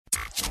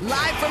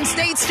Live from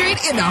State Street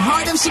in the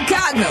heart of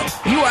Chicago,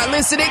 you are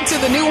listening to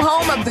the new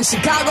home of the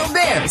Chicago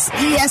Bears,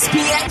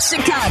 ESPN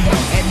Chicago.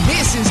 And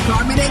this is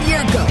Carmen and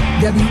Jurko,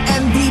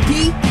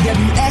 WMVP,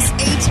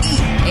 WSHE,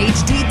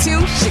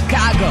 HD2,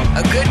 Chicago,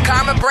 a Good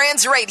Karma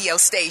Brands radio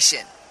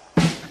station.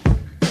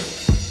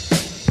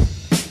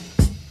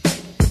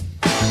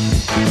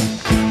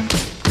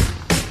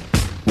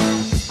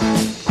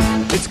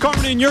 It's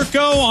Carmen and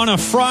Jurko on a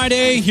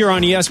Friday here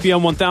on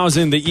ESPN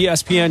 1000, the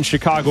ESPN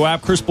Chicago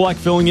app. Chris Bleck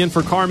filling in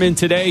for Carmen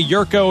today.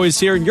 Jurko is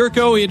here. And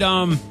Jurko,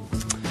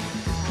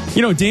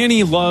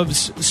 Danny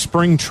loves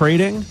spring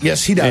trading.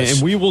 Yes, he does.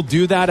 And we will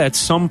do that at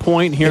some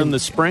point here in the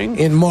spring.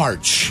 In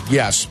March,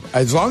 yes.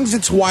 As long as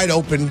it's wide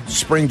open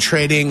spring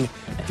trading,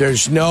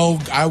 there's no,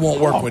 I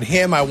won't work with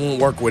him, I won't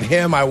work with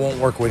him, I won't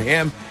work with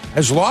him.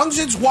 As long as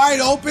it's wide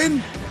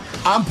open,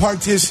 I'm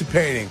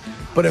participating.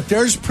 But if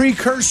there's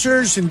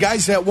precursors and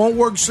guys that won't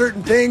work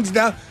certain things,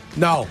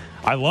 no.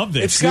 I love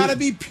this. It's got to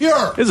be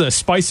pure. This is a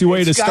spicy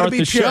way to start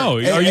the show.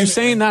 Are you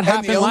saying that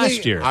happened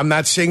last year? I'm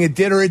not saying it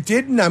did or it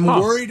didn't. I'm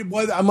worried.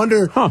 I'm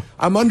under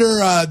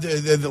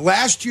the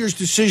last year's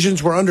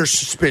decisions were under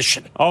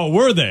suspicion. Oh,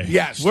 were they?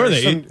 Yes. Were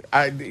they?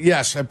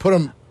 Yes, I put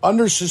them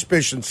under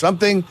suspicion.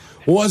 Something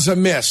was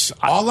amiss.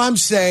 All I'm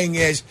saying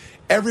is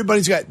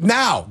everybody's got,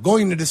 now,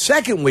 going into the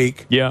second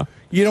week,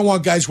 you don't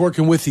want guys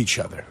working with each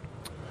other.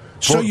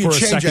 So you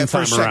change that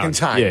for a second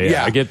time.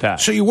 Yeah, I get that.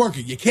 So you work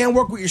it. You can't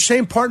work with your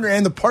same partner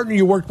and the partner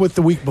you worked with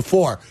the week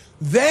before.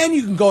 Then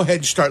you can go ahead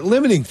and start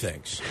limiting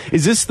things.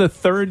 Is this the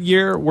third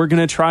year we're going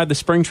to try the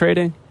spring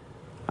trading?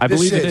 I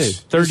believe it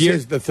is. This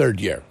is the third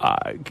year.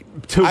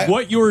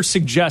 What you're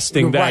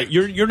suggesting, that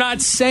you're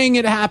not saying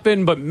it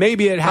happened, but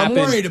maybe it happened.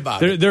 I'm worried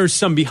about it. There's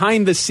some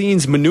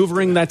behind-the-scenes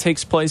maneuvering that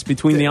takes place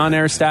between the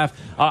on-air staff.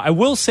 I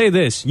will say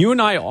this. You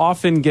and I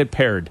often get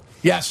paired.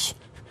 Yes.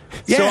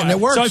 Yeah, and it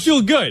works. So I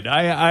feel good.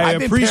 I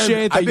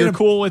appreciate that you're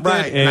cool with it.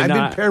 And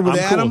I've been paired with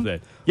Adam. Cool with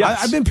it.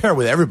 Yes. I've been paired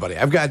with everybody.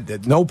 I've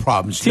got no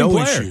problems,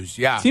 issues.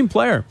 Yeah, Team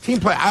player.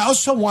 I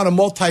also want a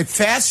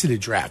multifaceted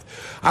draft.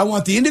 I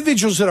want the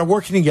individuals that are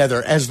working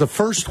together as the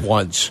first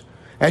ones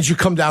as you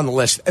come down the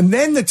list. And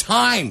then the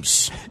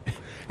times.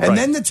 And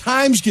then the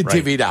times get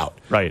divvied out.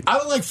 Right. I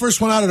don't like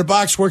first one out of the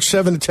box, work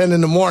 7 to 10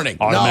 in the morning.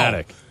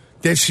 Automatic.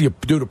 No. So you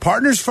do the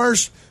partners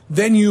first,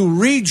 then you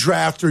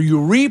redraft or you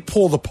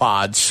re-pull the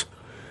pods.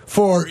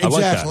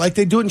 Like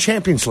they do it in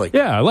Champions League.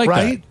 Yeah, I like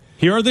that.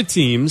 Here are the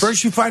teams.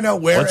 First you find out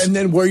where and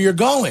then where you're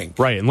going.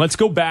 Right, and let's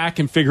go back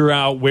and figure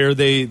out where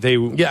they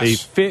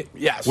fit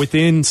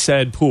within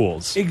said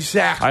pools.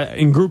 Exactly.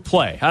 In group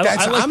play.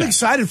 I'm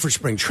excited for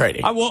spring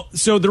trading.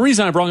 So the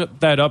reason I brought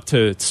that up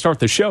to start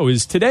the show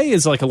is today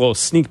is like a little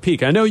sneak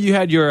peek. I know you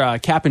had your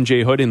Cap and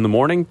J Hood in the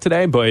morning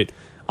today, but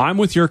I'm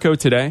with Jurko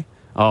today.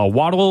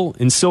 Waddle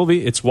and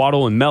Sylvie, it's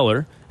Waddle and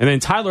Meller. And then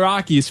Tyler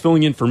Aki is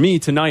filling in for me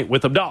tonight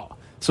with Abdal.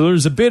 So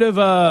there's a bit of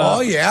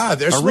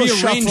there's a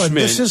rearrangement.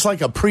 This is like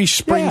a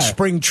pre-spring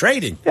spring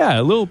trading. Yeah,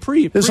 a little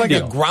It's like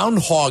a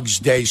Groundhog's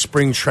Day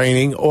spring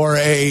training or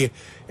a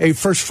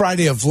First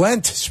Friday of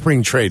Lent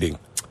spring trading.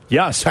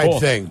 Yes, type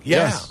thing. Yeah.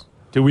 Yes.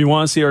 Do we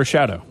want to see our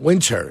shadow?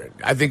 Winter.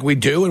 I think we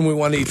do, and we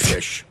want to eat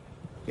fish.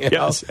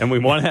 Yes, and we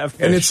want to have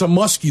fish. And it's a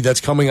muskie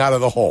that's coming out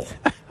of the hole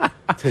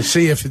to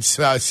see if it's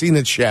seen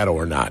its shadow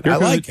or not. I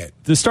like it.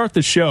 To start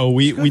the show,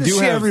 we do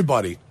have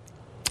everybody.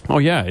 Oh,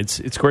 yeah,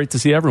 it's great to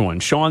see everyone.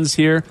 Sean's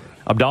here.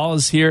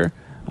 Abdallah's here.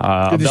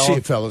 Good to see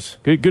you, fellas.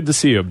 Good to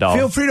see you, Abdallah.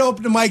 Feel free to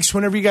open the mics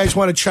whenever you guys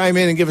want to chime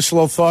in and give us a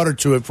little thought or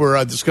two if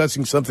we're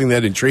discussing something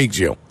that intrigues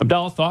you.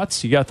 Abdallah,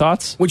 thoughts? You got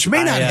thoughts? Which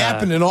may not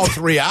happen in all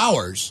 3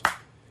 hours.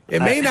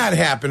 It may not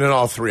happen in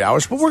all 3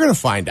 hours, but we're going to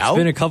find out. It's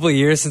been a couple of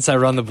years since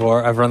I've run the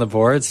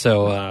board,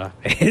 so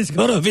it's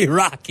going to be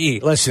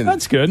rocky. Listen,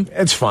 that's good.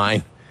 It's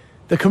fine.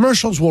 The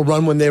commercials will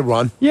run when they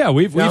run. Yeah,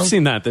 we've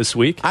seen that this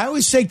week. I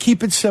always say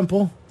keep it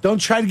simple. Don't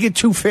try to get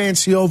too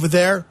fancy over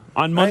there.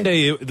 On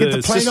Monday,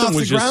 the plane system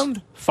was just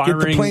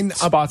firing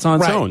spots on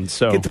its own.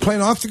 So get the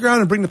plane off the ground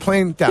and bring the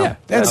plane down. Yeah,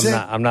 that's it.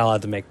 I'm not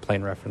allowed to make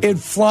plane references. It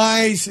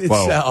flies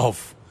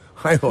itself.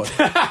 Very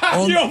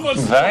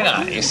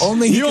nice.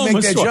 Only he can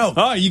make that joke.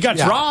 Oh, you got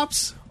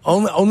drops.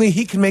 Only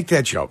he can make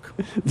that joke.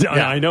 Yeah,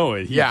 I know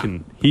it.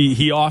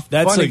 He off.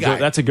 That's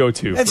a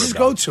go-to. That's his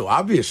go-to,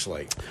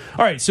 obviously.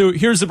 All right, so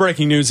here's the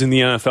breaking news in the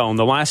NFL in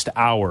the last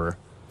hour.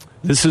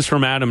 This is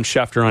from Adam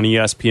Schefter on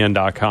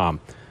ESPN.com.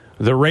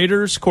 The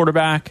Raiders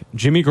quarterback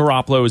Jimmy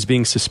Garoppolo is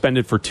being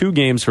suspended for 2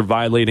 games for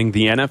violating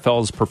the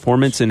NFL's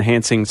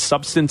performance-enhancing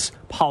substance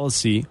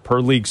policy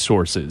per league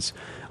sources.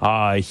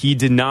 He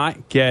did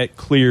not get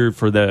cleared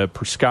for the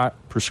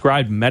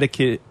prescribed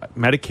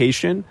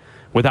medication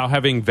without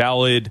having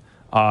valid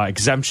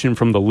exemption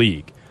from the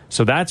league.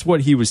 So that's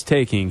what he was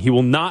taking. He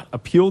will not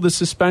appeal the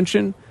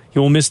suspension. He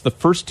will miss the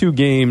first 2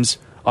 games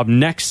of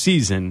next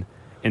season.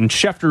 And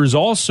Schefter is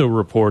also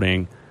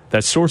reporting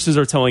that sources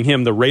are telling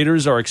him the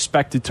Raiders are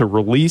expected to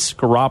release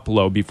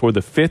Garoppolo before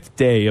the 5th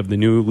day of the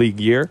new league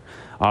year,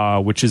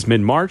 which is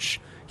mid-March.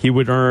 He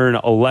would earn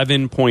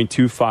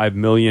 $11.25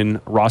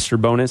 million roster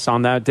bonus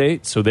on that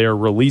date. So they are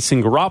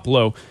releasing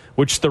Garoppolo,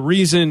 which the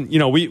reason,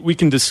 we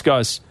can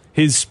discuss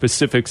his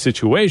specific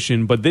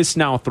situation, but this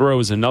now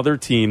throws another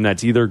team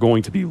that's either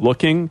going to be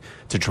looking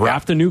to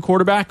draft a new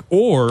quarterback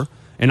or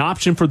an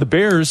option for the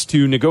Bears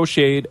to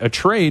negotiate a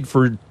trade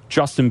for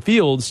Justin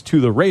Fields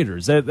to the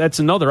Raiders. That's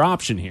another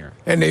option here.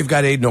 And they've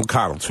got Aiden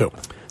O'Connell, too.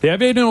 They have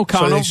Aiden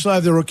O'Connell. So they still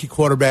have the rookie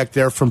quarterback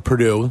there from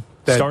Purdue.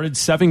 That, started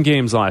 7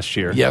 games last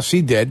year. Yes,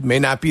 he did. May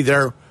not be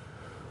their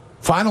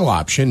final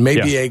option.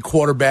 Maybe a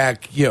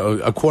quarterback,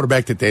 a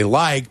quarterback that they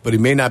like, but he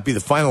may not be the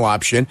final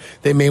option.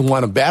 They may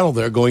want to battle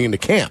there going into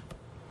camp.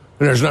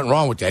 And there's nothing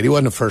wrong with that. He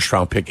wasn't a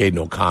first-round pick, Aiden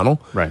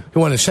O'Connell. Right. He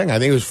wasn't a second. I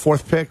think it was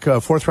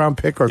fourth-round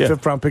pick or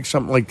fifth-round pick,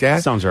 something like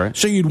that. Sounds right.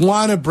 So you'd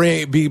want to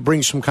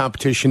bring some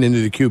competition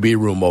into the QB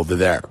room over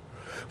there.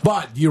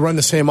 But you run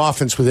the same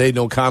offense with Aiden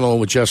O'Connell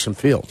and with Justin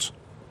Fields.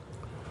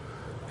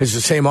 Is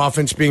the same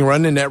offense being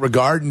run in that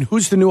regard? And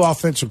who's the new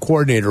offensive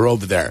coordinator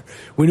over there?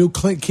 We knew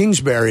Clint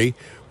Kingsbury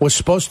was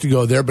supposed to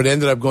go there, but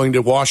ended up going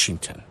to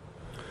Washington.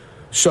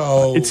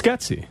 So it's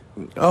Getsy.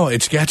 Oh,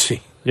 it's Getsy.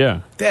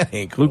 Yeah. That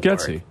ain't going to work.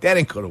 Getsy. That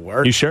ain't going to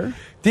work. You sure?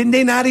 Didn't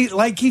they not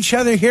like each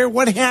other here?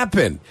 What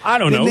happened? I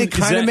don't know. Didn't they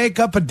kind of make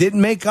up or didn't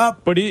make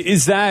up? But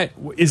is that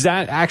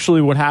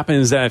actually what happened?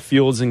 Is that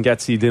Fields and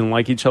Getsy didn't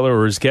like each other,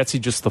 or is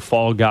Getsy just the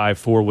fall guy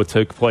for what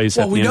took place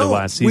at the end of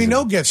last season? We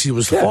know Getsy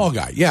was the fall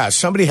guy. Yeah,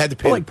 somebody had to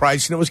pay the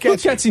price, and it was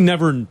Getsy. Getsy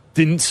never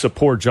didn't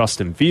support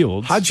Justin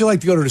Fields. How'd you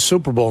like to go to the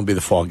Super Bowl and be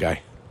the fall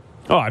guy?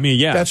 Oh, I mean,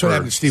 yeah. That's what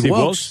happened to Steve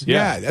Wilkes.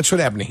 Yeah, that's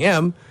what happened to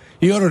him.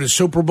 You go to the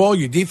Super Bowl,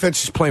 your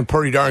defense is playing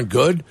pretty darn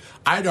good.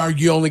 I'd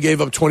argue you only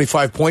gave up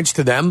 25 points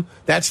to them.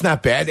 That's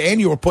not bad. And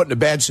you were put in a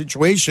bad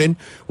situation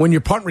when your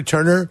punt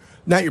returner,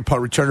 not your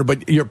punt returner,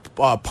 but your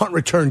punt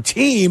return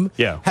team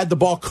had the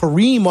ball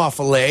careen off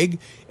a leg.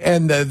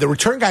 And the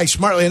return guy,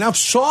 smartly enough,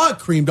 saw it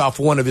creamed off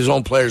of one of his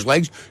own players'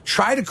 legs,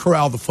 tried to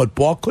corral the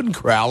football, couldn't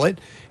corral it.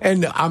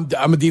 And I'm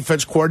a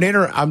defense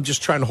coordinator. I'm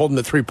just trying to hold them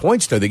to 3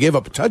 points there. They gave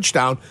up a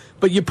touchdown,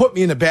 but you put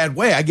me in a bad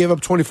way. I gave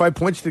up 25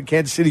 points to the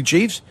Kansas City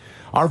Chiefs.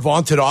 Our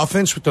vaunted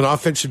offense with an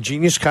offensive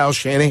genius, Kyle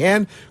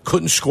Shanahan,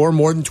 couldn't score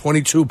more than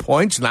 22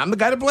 points, and I'm the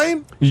guy to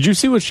blame? Did you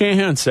see what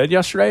Shanahan said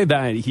yesterday?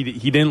 That he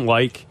didn't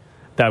like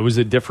that was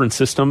a different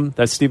system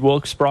that Steve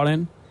Wilkes brought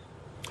in?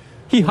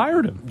 He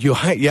hired him.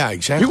 Yeah,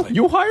 exactly.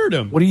 You hired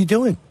him. What are you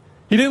doing?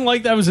 He didn't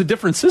like that was a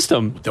different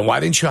system. Then why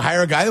didn't you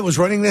hire a guy that was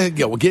running the...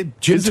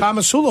 get Jim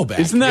Tomasulo back.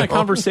 Isn't that a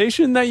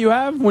conversation that you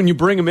have when you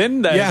bring him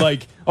in? That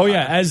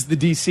as the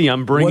DC,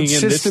 I'm bringing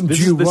in this is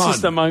the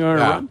system I'm going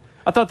to run?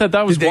 I thought that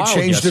was Did they wild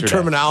change yesterday. the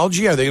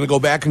terminology? Are they going to go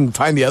back and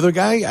find the other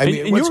guy? I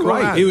mean, what's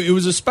going on? It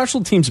was a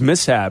special teams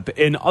mishap,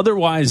 and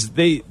otherwise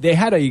they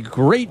had a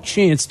great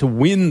chance to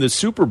win the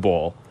Super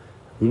Bowl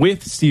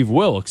with Steve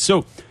Wilkes.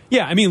 So,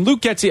 yeah, I mean,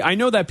 Luke Getsy, I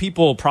know that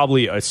people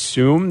probably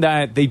assume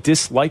that they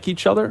dislike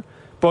each other,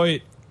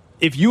 but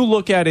if you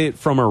look at it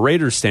from a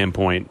Raiders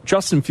standpoint,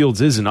 Justin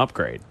Fields is an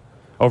upgrade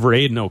over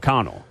Aiden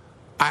O'Connell.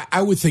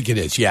 I would think it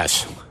is,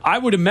 yes. I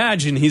would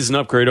imagine he's an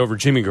upgrade over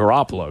Jimmy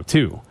Garoppolo,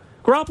 too.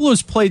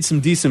 Garoppolo's played some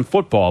decent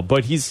football,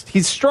 but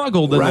he's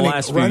struggled in the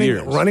last few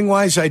years.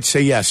 Running-wise, I'd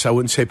say yes. I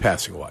wouldn't say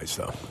passing-wise,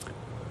 though.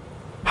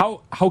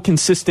 How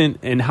consistent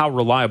and how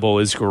reliable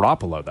is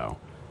Garoppolo, though?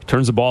 He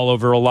turns the ball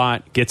over a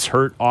lot, gets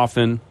hurt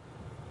often.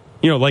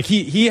 You know, like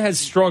he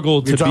has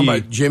struggled You're to talking be...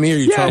 about Jimmy, or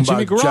you're talking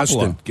Jimmy about Garoppolo.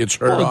 Justin? Gets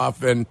hurt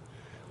often.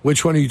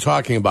 Which one are you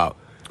talking about?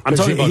 I'm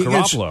talking about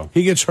Garoppolo.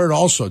 He gets hurt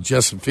also,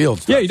 Justin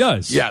Fields does. Yeah, he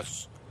does.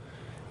 Yes.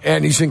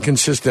 And he's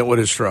inconsistent with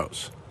his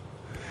throws.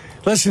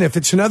 Listen, if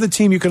it's another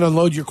team you can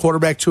unload your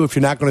quarterback to if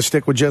you're not going to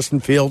stick with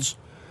Justin Fields,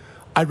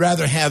 I'd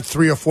rather have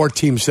 3 or 4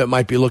 teams that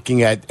might be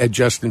looking at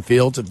Justin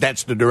Fields, if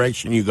that's the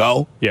direction you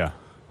go. Yeah.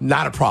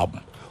 Not a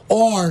problem.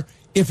 Or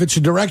if it's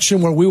a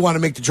direction where we want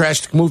to make the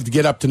drastic move to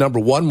get up to number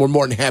 1, we're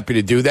more than happy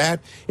to do that.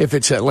 If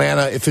it's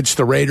Atlanta, if it's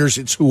the Raiders,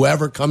 it's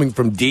whoever coming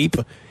from deep,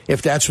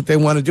 if that's what they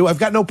want to do. I've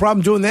got no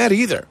problem doing that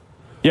either.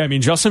 Yeah, I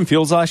mean, Justin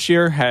Fields last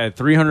year had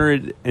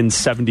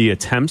 370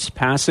 attempts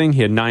passing.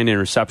 He had 9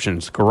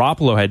 interceptions.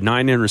 Garoppolo had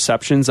 9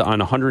 interceptions on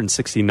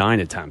 169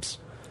 attempts.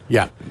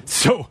 Yeah.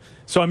 So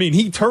I mean,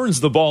 he turns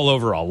the ball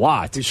over a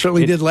lot. He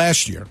certainly did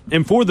last year.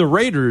 And for the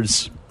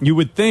Raiders, you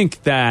would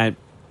think that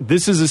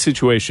this is a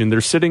situation. They're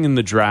sitting in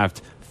the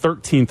draft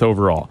 13th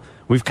overall.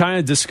 We've kind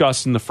of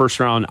discussed in the first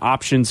round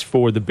options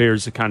for the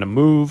Bears to kind of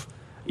move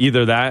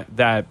either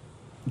that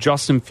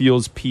Justin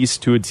Fields piece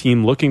to a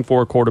team looking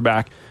for a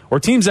quarterback, or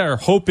teams that are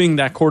hoping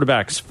that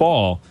quarterbacks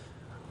fall.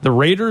 The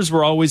Raiders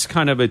were always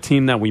kind of a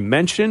team that we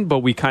mentioned, but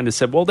we kind of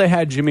said, well, they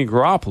had Jimmy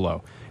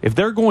Garoppolo. If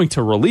they're going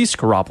to release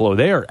Garoppolo,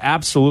 they are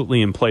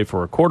absolutely in play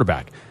for a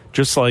quarterback.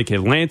 Just like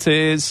Atlanta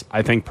is,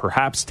 I think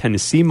perhaps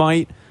Tennessee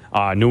might,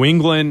 New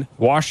England,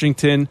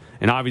 Washington,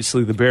 and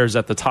obviously the Bears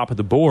at the top of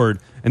the board.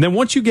 And then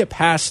once you get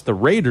past the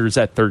Raiders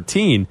at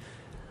 13,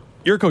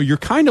 Jurko, you're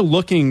kind of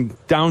looking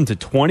down to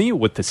 20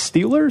 with the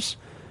Steelers.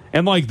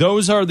 And, like,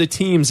 those are the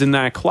teams in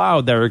that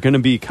cloud that are going to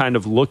be kind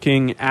of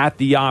looking at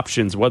the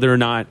options, whether or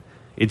not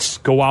it's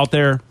go out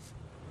there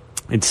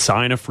and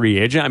sign a free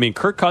agent. I mean,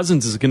 Kirk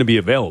Cousins is going to be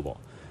available.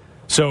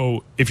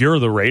 So if you're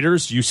the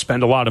Raiders, you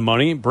spend a lot of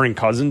money, bring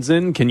Cousins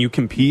in. Can you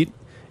compete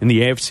in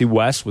the AFC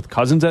West with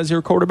Cousins as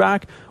your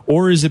quarterback?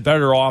 Or is it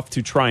better off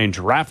to try and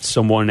draft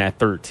someone at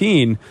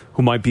 13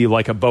 who might be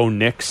like a Bo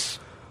Nix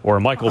or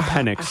a Michael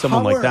Penix,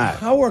 someone like that?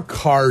 How are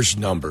Carr's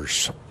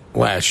numbers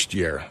last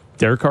year?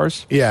 Derek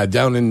Carr's? Yeah,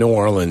 down in New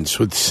Orleans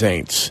with the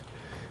Saints.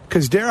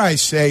 Because dare I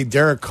say,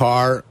 Derek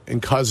Carr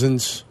and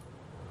Cousins,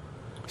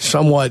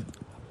 somewhat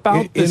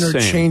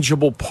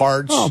interchangeable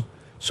parts. Oh.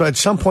 So at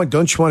some point,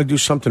 don't you want to do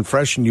something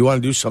fresh and you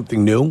want to do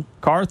something new?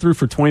 Carr threw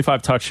for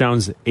 25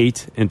 touchdowns,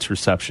 8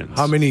 interceptions.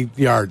 How many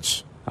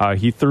yards?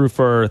 He threw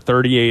for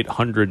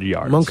 3,800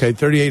 yards. Okay,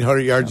 3,800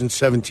 yards in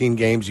 17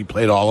 games. He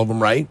played all of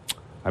them, right?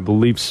 I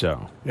believe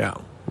so. Yeah.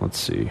 Let's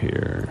see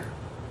here.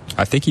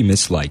 I think he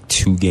missed like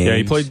 2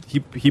 games.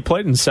 Yeah, he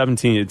played in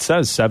 17. It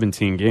says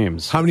 17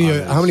 games. How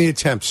many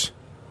attempts?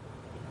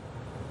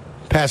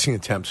 Passing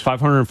attempts.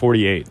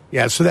 548.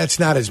 Yeah, so that's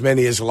not as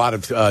many as a lot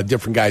of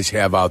different guys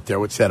have out there.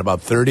 What's that,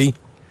 about 30?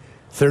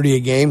 30 a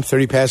game,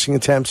 30 passing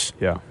attempts?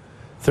 Yeah.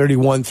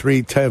 31,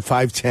 3, 10,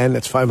 5, 10,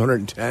 that's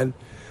 510.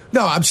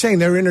 No, I'm saying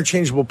they're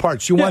interchangeable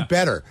parts. You want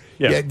better.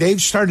 Yeah,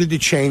 they've started to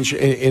change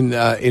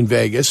in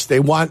Vegas. They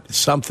want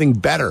something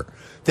better.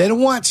 They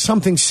don't want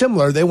something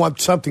similar. They want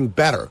something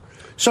better.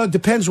 So it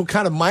depends what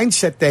kind of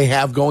mindset they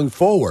have going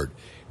forward.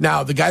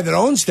 Now, the guy that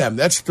owns them,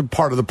 that's the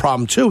part of the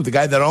problem, too. The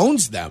guy that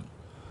owns them.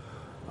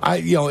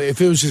 If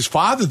it was his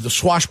father, the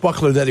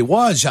swashbuckler that he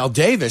was, Al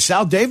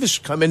Davis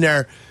come in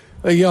there,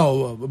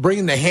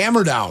 bringing the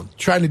hammer down,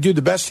 trying to do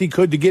the best he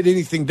could to get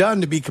anything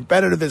done to be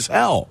competitive as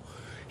hell.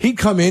 He'd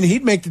come in,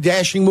 he'd make the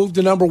dashing move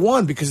to number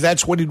 1 because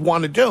that's what he'd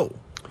want to do.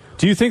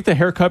 Do you think the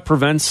haircut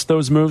prevents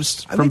those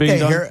moves from being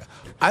done?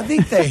 I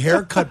think the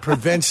haircut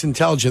prevents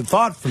intelligent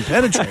thought from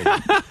penetrating.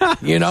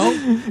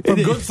 For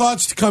good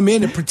thoughts to come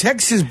in, it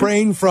protects his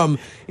brain from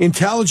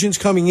intelligence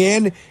coming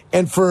in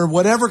and for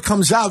whatever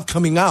comes out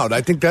coming out. I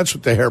think that's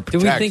what the hair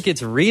protects. Do we think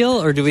it's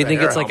real, or do we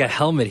think it's like a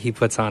helmet he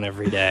puts on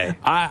every day?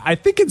 I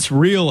think it's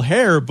real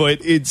hair,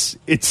 but it's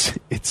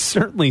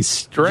certainly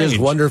strange. I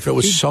just wonder if it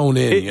was sewn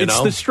in. It's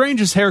the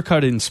strangest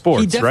haircut in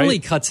sports. He definitely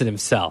right? cuts it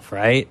himself,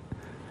 right?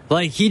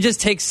 Like, he just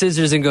takes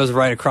scissors and goes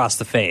right across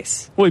the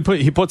face. Well,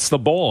 he puts the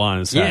bowl on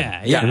his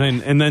head. Yeah.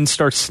 And then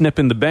starts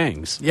snipping the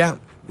bangs. Yeah.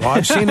 Well,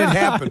 I've seen it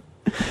happen.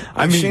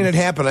 I've seen it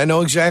happen. I know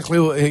exactly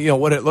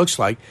what it looks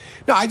like.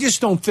 No, I just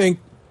don't think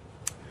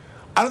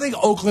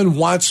Oakland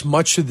wants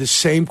much of the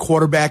same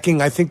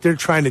quarterbacking. I think they're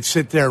trying to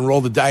sit there and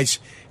roll the dice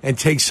and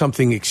take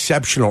something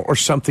exceptional or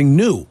something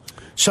new,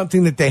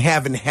 something that they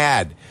haven't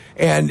had.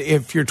 And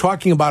if you're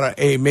talking about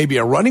maybe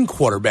a running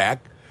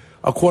quarterback,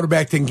 a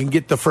quarterback that can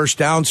get the first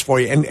downs for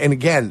you. And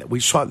again, we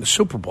saw it in the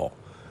Super Bowl.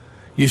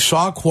 You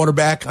saw a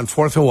quarterback on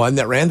 4th and 1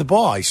 that ran the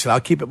ball. He said,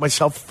 I'll keep it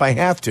myself if I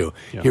have to.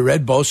 Yeah. He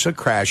read Bosa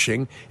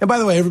crashing. And by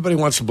the way, everybody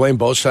wants to blame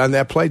Bosa on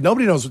that play.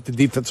 Nobody knows what the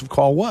defensive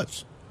call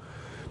was.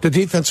 The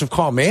defensive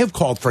call may have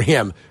called for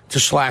him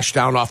to slash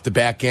down off the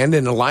back end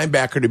and the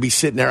linebacker to be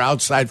sitting there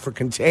outside for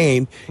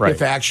contain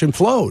if action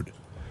flowed.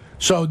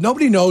 So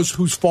nobody knows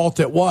whose fault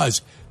it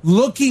was.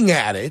 Looking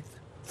at it,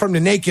 from the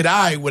naked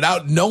eye,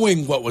 without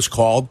knowing what was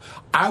called,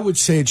 I would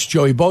say it's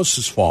Joey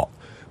Bosa's fault.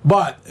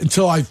 But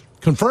until I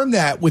confirm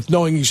that with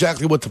knowing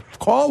exactly what the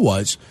call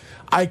was,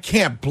 I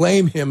can't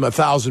blame him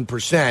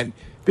 1,000%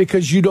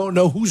 because you don't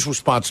know whose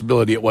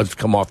responsibility it was to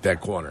come off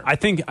that corner. I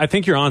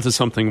think you're onto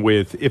something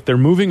with if they're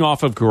moving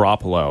off of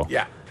Garoppolo.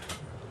 Yeah,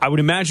 I would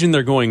imagine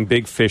they're going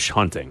big fish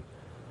hunting.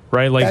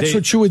 Right, like that's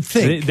what you would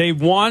think. They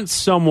want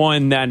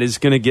someone that is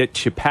going to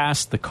get you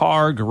past the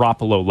Carr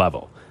Garoppolo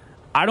level.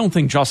 I don't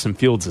think Justin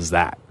Fields is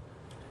that.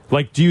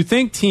 Like, do you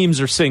think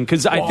teams are saying?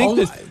 Because I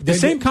think the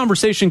same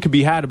conversation could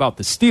be had about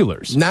the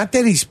Steelers. Not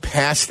that he's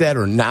past that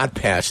or not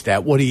past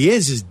that. What he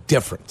is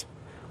different.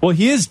 Well,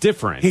 he is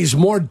different. He's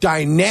more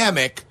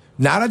dynamic,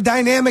 not a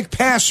dynamic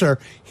passer.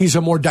 He's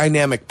a more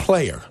dynamic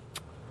player.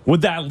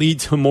 Would that lead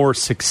to more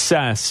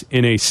success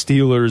in a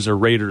Steelers or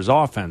Raiders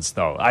offense,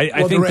 though? I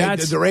think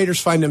the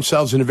Raiders find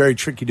themselves in a very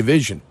tricky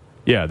division.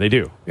 Yeah, they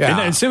do. Yeah.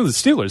 And same with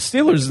the Steelers.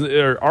 Steelers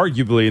are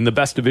arguably in the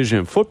best division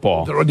in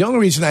football. The only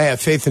reason I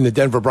have faith in the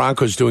Denver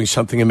Broncos doing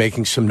something and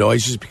making some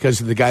noise is because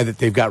of the guy that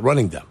they've got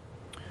running them.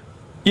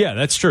 Yeah,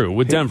 that's true.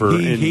 With Denver,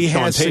 he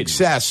has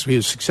success. He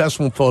was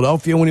successful in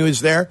Philadelphia when he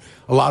was there.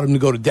 Allowed him to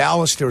go to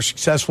Dallas. They were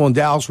successful in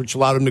Dallas, which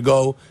allowed him to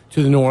go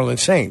to the New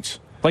Orleans Saints.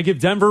 Like, if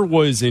Denver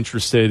was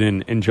interested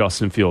in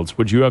Justin Fields,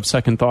 would you have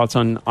second thoughts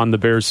on the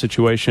Bears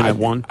situation at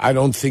 1? I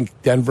don't think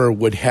Denver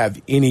would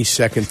have any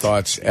second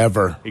thoughts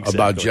ever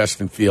about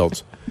Justin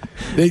Fields.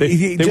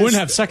 They wouldn't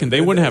have second.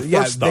 They wouldn't have first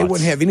thoughts. They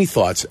wouldn't have any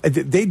thoughts.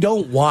 They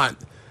don't want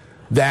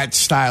that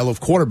style of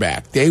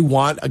quarterback. They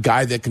want a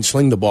guy that can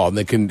sling the ball and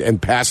that can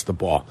pass the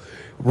ball.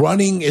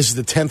 Running is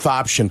the 10th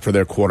option for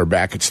their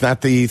quarterback. It's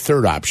not the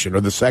third option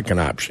or the second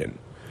option.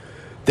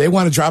 They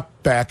want to drop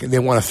back and they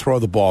want to throw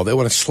the ball. They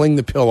want to sling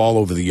the pill all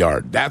over the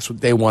yard. That's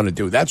what they want to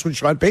do. That's what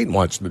Sean Payton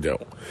wants to do.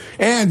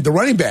 And the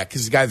running back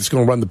is the guy that's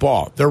going to run the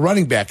ball. Their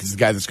running back is the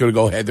guy that's going to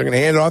go ahead. They're going to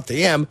hand it off to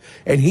him,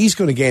 and he's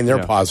going to gain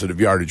their positive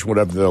yardage,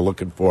 whatever they're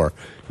looking for,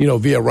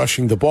 via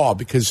rushing the ball.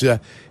 Because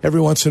every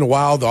once in a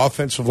while, the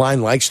offensive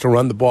line likes to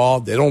run the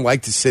ball. They don't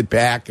like to sit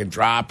back and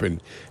drop and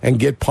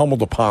get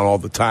pummeled upon all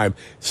the time.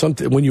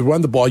 When you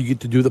run the ball, you get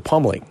to do the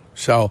pummeling.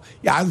 So,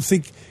 I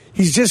think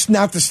he's just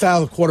not the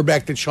style of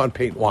quarterback that Sean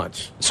Payton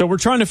wants. So we're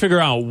trying to figure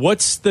out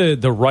what's the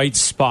right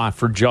spot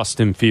for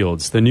Justin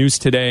Fields. The news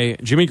today,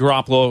 Jimmy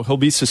Garoppolo, he'll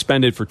be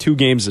suspended for 2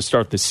 games to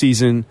start the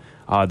season.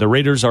 The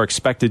Raiders are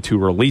expected to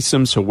release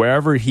him, so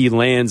wherever he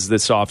lands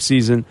this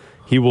offseason,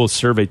 he will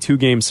serve a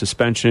 2-game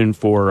suspension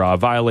for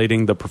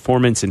violating the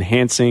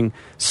performance-enhancing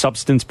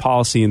substance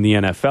policy in the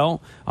NFL.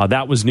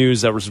 That was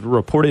news that was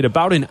reported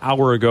about an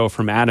hour ago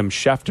from Adam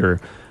Schefter.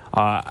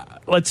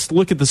 Let's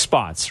look at the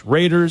spots.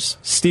 Raiders,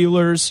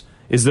 Steelers.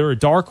 Is there a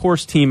dark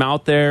horse team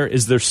out there?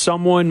 Is there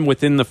someone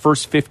within the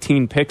first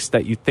 15 picks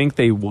that you think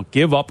they will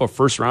give up a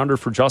first-rounder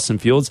for Justin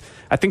Fields?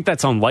 I think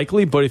that's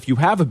unlikely, but if you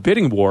have a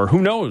bidding war,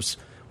 who knows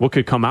what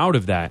could come out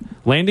of that?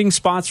 Landing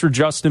spots for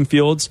Justin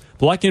Fields.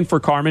 Bleck in for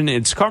Carmen.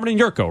 It's Carmen and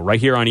Jurko right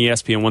here on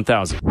ESPN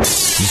 1000.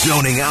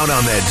 Zoning out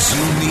on that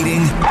Zoom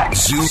meeting?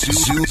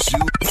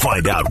 Zoom.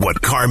 Find out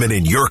what Carmen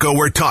and Jurko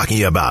were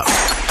talking about.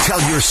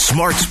 Tell your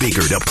smart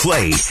speaker to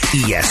play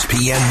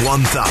ESPN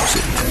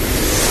 1000.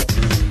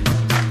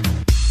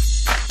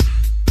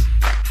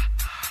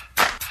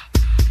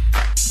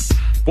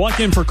 Bleck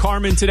in for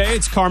Carmen today.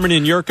 It's Carmen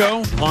and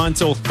Jurko on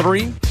until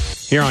 3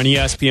 here on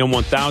ESPN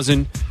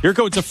 1000.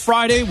 Jurko, it's a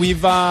Friday.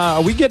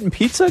 Are we getting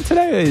pizza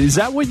today? Is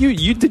that what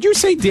you did you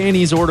say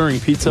Danny's ordering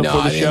pizza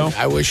for the show?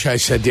 I wish I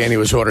said Danny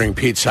was ordering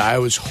pizza. I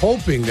was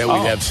hoping that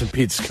we'd have some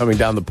pizza coming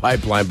down the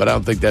pipeline, but I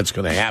don't think that's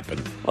going to happen.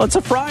 Well, it's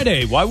a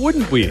Friday. Why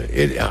wouldn't we?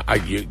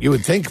 You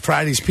would think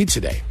Friday's pizza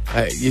day.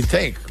 You'd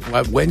think.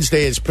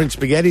 Wednesday is Prince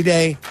Spaghetti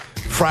Day.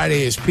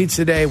 Friday is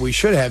pizza day. We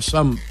should have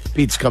some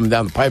pizza coming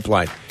down the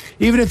pipeline.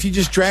 Even if you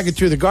just drag it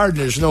through the garden,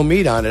 there's no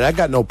meat on it. I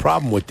got no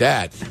problem with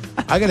that.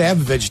 I got to have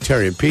a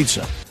vegetarian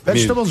pizza.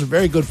 Vegetables are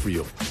very good for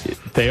you.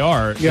 They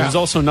are. Yeah. There's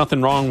also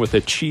nothing wrong with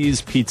a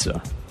cheese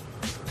pizza.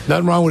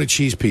 Nothing wrong with a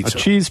cheese pizza.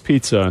 A cheese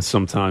pizza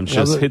sometimes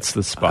just hits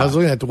the spot. I was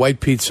looking at the white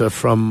pizza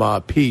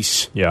from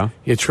Peace. Yeah.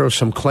 You throw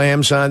some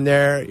clams on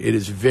there. It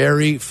is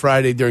very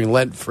Friday during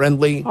Lent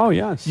friendly. Oh,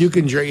 yes. You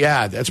can drink.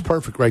 Yeah, that's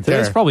perfect right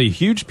there. It's probably a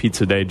huge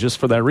pizza day just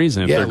for that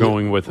reason if they're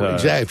going with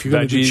exactly. If you're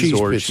going to do cheese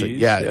pizza. Cheese.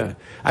 Yeah.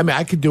 I mean,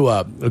 I could do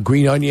a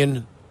green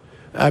onion.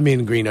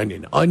 Onion,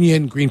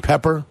 green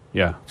pepper.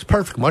 Yeah. It's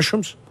perfect.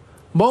 Mushrooms.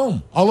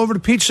 Boom. All over the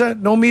pizza.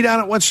 No meat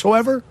on it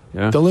whatsoever.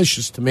 Yeah.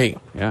 Delicious to me.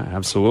 Yeah,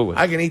 absolutely.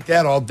 I can eat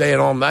that all day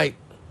and all night.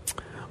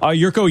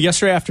 Jurko,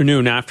 yesterday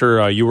afternoon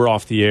after you were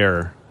off the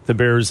air, the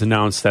Bears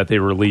announced that they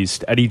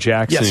released Eddie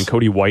Jackson and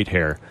Cody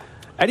Whitehair.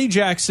 Eddie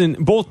Jackson,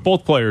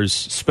 both players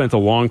spent a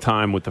long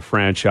time with the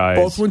franchise.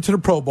 Both went to the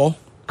Pro Bowl.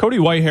 Cody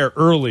Whitehair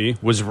early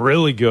was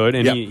really good,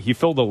 and he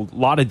filled a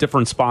lot of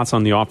different spots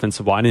on the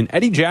offensive line. And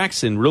Eddie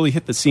Jackson really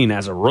hit the scene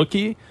as a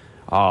rookie,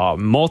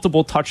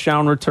 multiple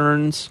touchdown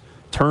returns,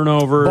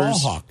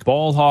 turnovers,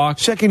 ball hawk.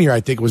 Second year,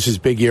 I think, was his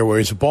big year where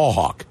he's a ball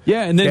hawk.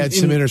 Yeah, and then he had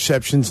some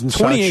interceptions and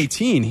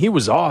 2018, he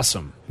was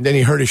awesome. And then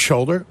he hurt his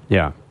shoulder.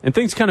 Yeah, and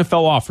things kind of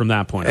fell off from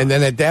that point. And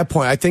then at that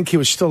point, I think he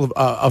was still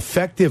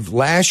effective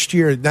last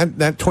year, not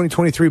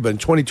 2023, but in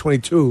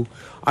 2022,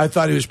 I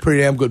thought he was a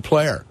pretty damn good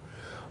player.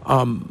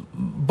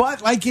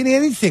 But like in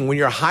anything, when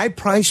you're a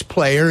high-priced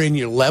player and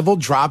your level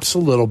drops a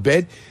little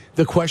bit,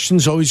 the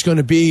question's always going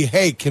to be,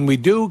 hey, can we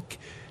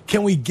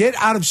get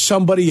out of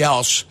somebody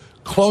else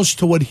close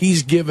to what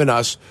he's given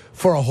us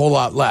for a whole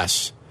lot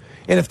less?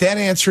 And if that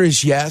answer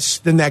is yes,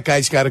 then that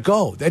guy's got to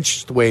go. That's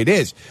just the way it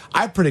is.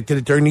 I predicted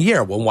it during the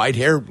year when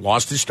Whitehair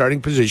lost his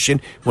starting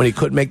position, when he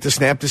couldn't make the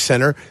snap to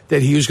center,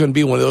 that he was going to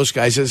be one of those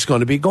guys that's going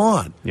to be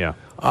gone. Yeah.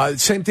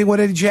 Same thing with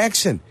Eddie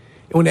Jackson.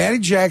 When Eddie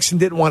Jackson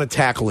didn't want to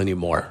tackle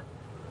anymore.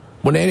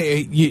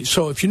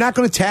 So if you're not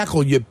going to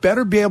tackle, you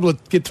better be able to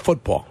get the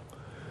football.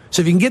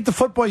 So if you can get the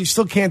football, you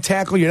still can't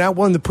tackle. You're not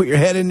willing to put your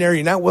head in there.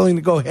 You're not willing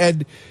to go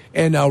ahead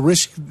and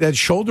risk that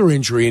shoulder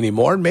injury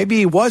anymore. Maybe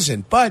he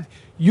wasn't, but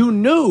you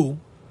knew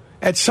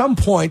at some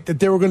point that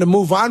they were going to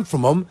move on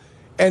from him,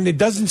 and it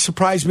doesn't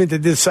surprise me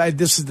that they decide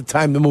this is the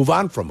time to move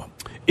on from him.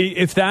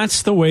 If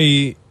that's the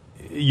way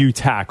you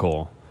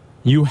tackle,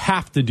 you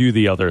have to do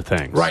the other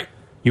things. Right.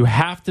 You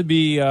have to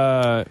be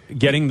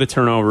getting the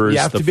turnovers, you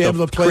have to be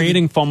able to play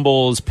creating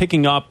fumbles,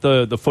 picking up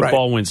the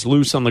football when it's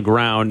loose on the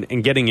ground,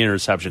 and getting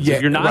interceptions. Yeah,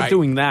 if you're not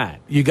doing that,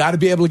 you got to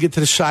be able to get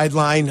to the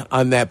sideline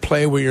on that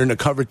play where you're in the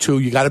cover two.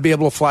 You got to be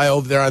able to fly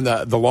over there on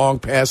the long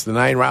pass, the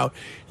 9 route.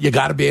 You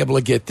got to be able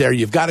to get there.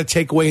 You've got to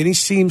take away any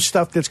seam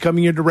stuff that's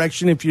coming your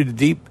direction. If you're the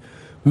deep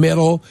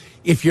middle,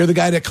 if you're the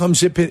guy that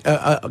comes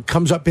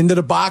up into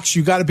the box,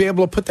 you got to be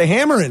able to put the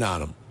hammer in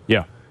on him.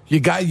 Yeah.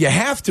 You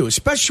have to,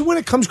 especially when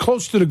it comes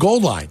close to the goal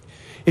line.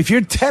 If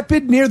you're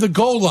tepid near the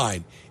goal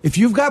line, if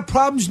you've got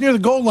problems near the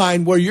goal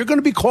line where you're going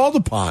to be called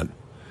upon,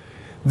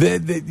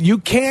 You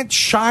can't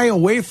shy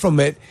away from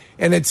it,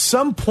 and at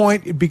some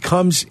point it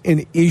becomes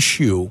an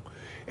issue.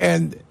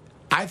 And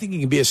I think he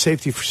can be a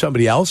safety for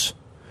somebody else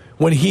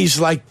when he's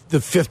like the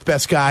fifth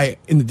best guy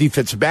in the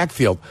defensive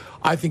backfield.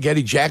 I think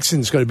Eddie Jackson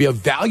is going to be of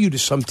value to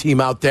some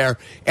team out there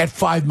at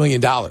 $5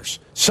 million.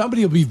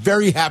 Somebody will be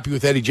very happy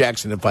with Eddie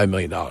Jackson at $5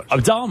 million.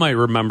 Abdallah might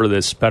remember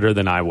this better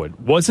than I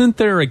would. Wasn't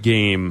there a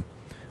game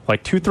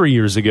like 2-3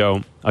 years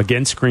ago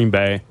against Green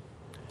Bay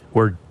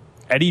where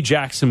Eddie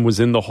Jackson was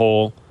in the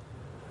hole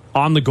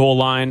on the goal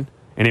line,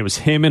 and it was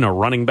him and a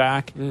running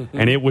back,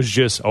 and it was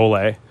just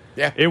Ole?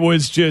 Yeah. It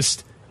was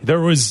just... There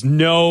was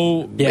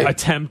no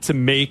attempt to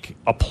make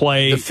a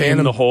play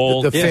in the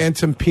hole. The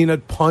Phantom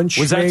Peanut Punch.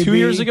 Was that maybe? 2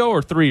 years ago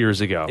or 3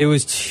 years ago? It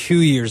was 2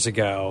 years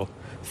ago.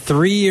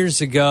 3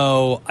 years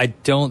ago, I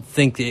don't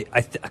think...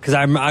 Because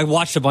I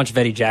watched a bunch of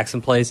Eddie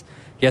Jackson plays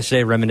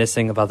yesterday,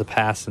 reminiscing about the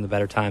past and the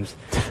better times.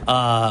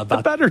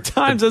 The better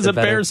times as a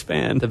Bears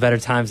fan. The better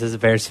times as a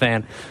Bears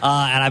fan.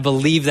 And I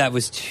believe that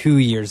was 2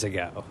 years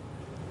ago.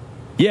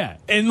 Yeah,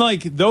 and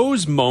like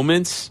those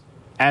moments...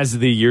 as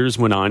the years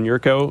went on,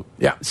 Jurko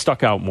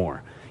stuck out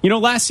more. You know,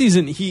 last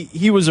season,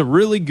 he was a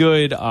really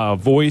good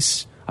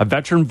voice, a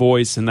veteran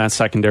voice in that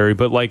secondary.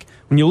 But, like,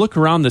 when you look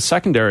around the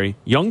secondary,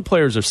 young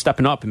players are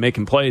stepping up and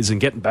making plays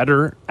and getting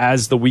better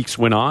as the weeks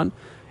went on.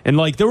 And,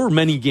 like, there were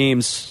many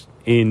games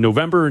in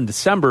November and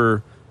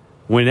December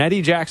when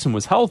Eddie Jackson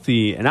was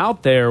healthy and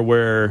out there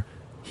where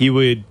he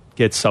would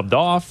get subbed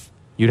off.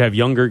 You'd have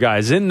younger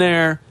guys in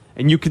there.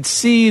 And you could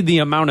see the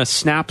amount of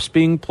snaps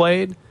being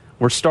played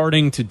were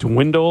starting to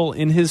dwindle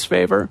in his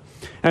favor.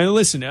 And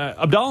listen,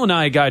 Abdallah and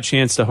I got a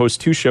chance to host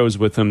 2 shows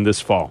with him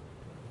this fall.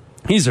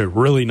 He's a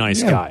really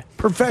nice guy.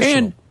 Professional.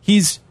 And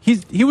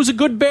he was a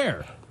good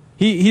Bear.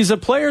 He's a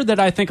player that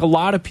I think a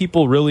lot of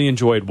people really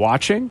enjoyed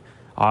watching.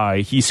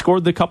 He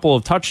scored the couple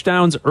of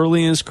touchdowns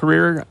early in his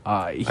career.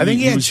 I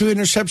think he had 2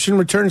 interception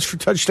returns for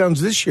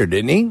touchdowns this year,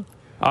 didn't he?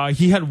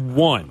 He had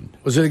 1.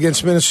 Was it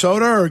against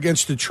Minnesota or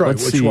against Detroit?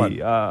 Let's Which see.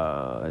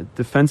 one?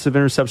 Defensive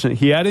interception.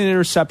 He had an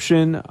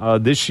interception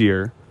this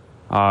year.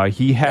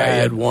 He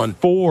had 1.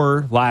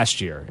 4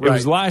 last year. It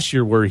was last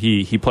year where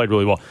he played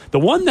really well. The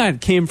one that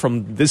came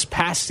from this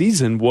past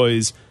season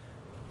was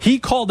he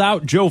called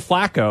out Joe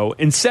Flacco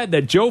and said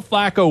that Joe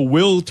Flacco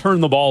will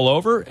turn the ball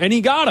over, and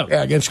he got him.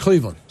 Yeah, against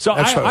Cleveland. So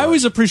I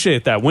always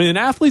appreciate that. When an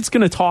athlete's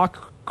going to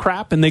talk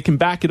crap and they can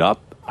back it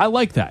up, I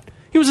like that.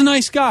 He was a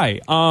nice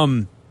guy.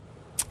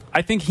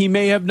 I think he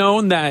may have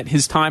known that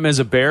his time as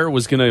a Bear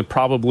was going to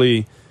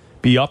probably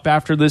be up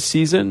after this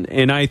season.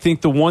 And I think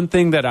the one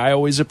thing that I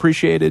always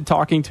appreciated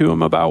talking to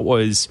him about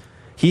was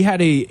he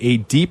had a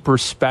deep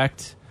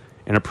respect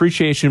and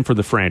appreciation for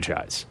the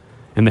franchise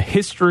and the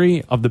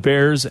history of the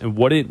Bears and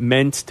what it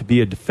meant to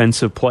be a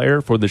defensive player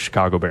for the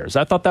Chicago Bears.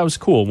 I thought that was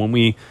cool when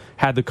we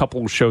had the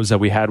couple of shows that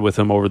we had with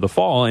him over the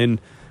fall. And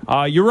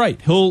you're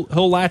right. He'll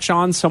latch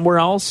on somewhere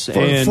else. For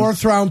a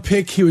 4th-round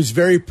pick, he was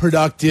very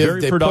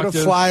productive. They put a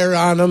flyer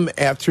on him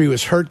after he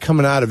was hurt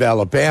coming out of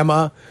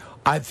Alabama.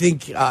 I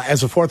think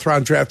as a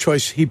 4th-round draft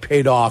choice, he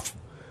paid off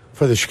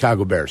for the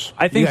Chicago Bears.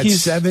 I think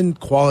he's 7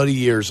 quality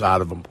years out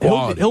of him.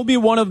 He'll be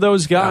one of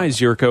those guys,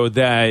 Jurko,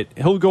 that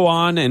he'll go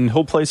on and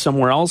he'll play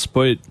somewhere else.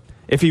 But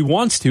if he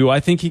wants to, I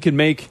think he can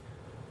make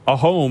a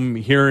home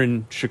here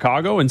in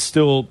Chicago and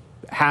still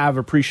have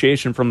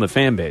appreciation from the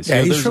fan base.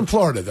 Yeah, he's from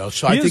Florida, though,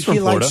 so I think he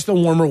likes the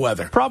warmer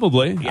weather.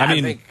 Probably. Yeah, I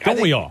mean,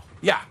 don't we all?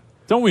 Yeah.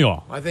 Don't we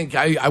all? I think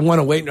I want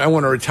to wait. I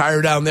want to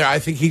retire down there. I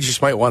think he just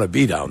might want to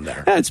be down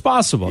there. Yeah, it's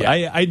possible.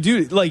 Yeah. I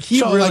do. Like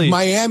like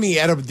Miami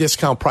at a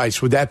discount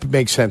price, would that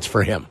make sense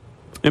for him?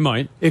 It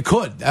might. It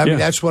could. I mean,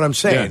 that's what I'm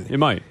saying. Yeah, it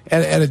might.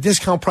 At a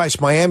discount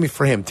price, Miami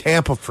for him,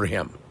 Tampa for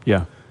him.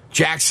 Yeah.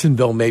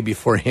 Jacksonville maybe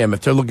for him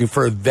if they're looking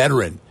for a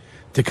veteran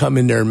to come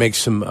in there and make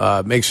some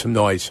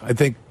noise. I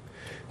think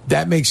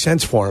that makes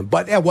sense for him.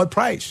 But at what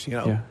price? You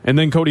know. Yeah. And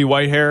then Cody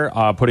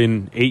Whitehair put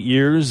in 8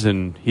 years,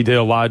 and he did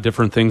a lot of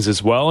different things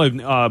as well.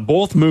 And,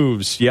 both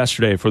moves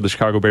yesterday for the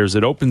Chicago Bears,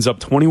 it opens up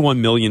 $21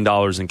 million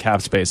in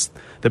cap space.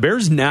 The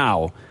Bears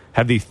now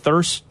have the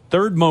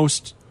third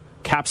most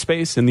cap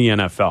space in the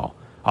NFL.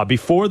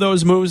 Before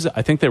those moves,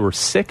 I think they were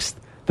 6th.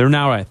 They're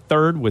now at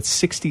 3rd with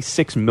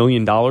 $66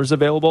 million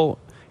available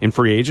in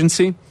free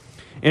agency.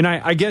 And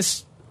I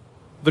guess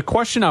the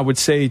question I would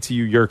say to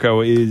you,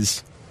 Jurko,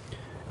 is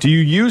do you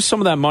use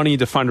some of that money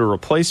to find a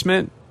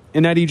replacement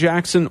in Eddie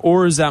Jackson,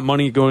 or is that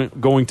money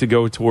going to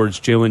go towards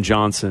Jalen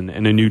Johnson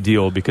and a new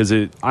deal? Because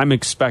I'm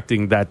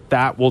expecting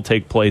that will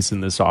take place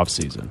in this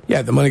offseason.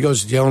 Yeah, the money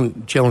goes to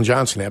Jalen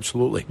Johnson,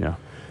 absolutely. Yeah.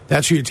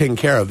 That's who you're taking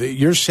care of.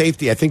 Your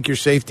safety, I think your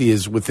safety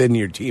is within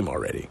your team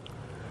already.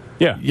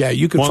 Yeah. Yeah,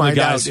 you can find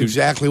out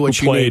exactly what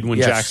you played need.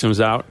 when Jackson was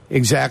out.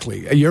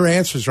 Exactly. Your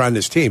answers are on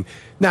this team.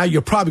 Now,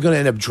 you're probably going to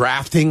end up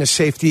drafting a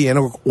safety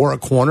or a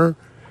corner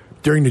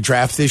during the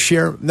draft this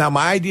year. Now,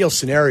 my ideal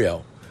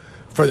scenario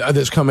for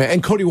this coming,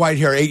 and Cody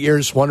Whitehair, 8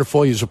 years,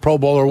 wonderful. He was a Pro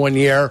Bowler 1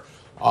 year.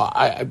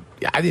 I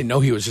didn't know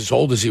he was as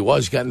old as he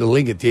was. He got in the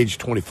league at the age of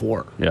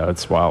 24. Yeah,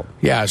 that's wild.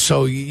 Yeah,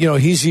 so,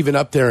 he's even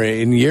up there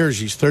in years.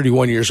 He's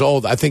 31 years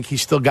old. I think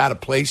he's still got a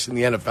place in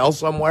the NFL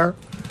somewhere.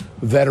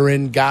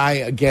 veteran guy,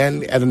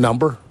 again, at a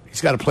number.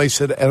 He's got to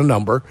place it at a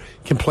number.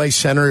 Can play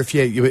center if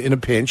you're in a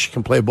pinch.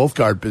 Can play both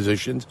guard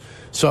positions.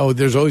 So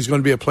there's always going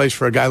to be a place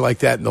for a guy like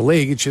that in the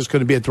league. It's just going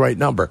to be at the right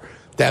number.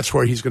 That's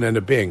where he's going to end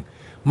up being.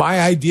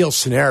 My ideal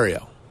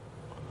scenario.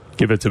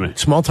 Give it to me.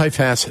 It's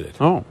multifaceted.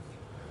 Oh.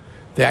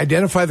 They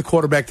identify the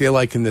quarterback they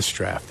like in this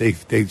draft.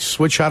 They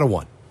switch out of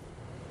one.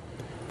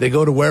 They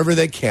go to wherever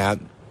they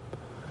can.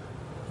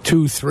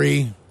 2,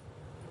 3.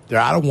 They're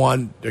out of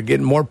one. They're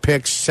getting more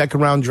picks.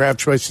 Second-round draft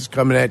choices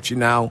coming at you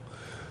now.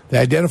 They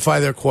identify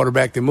their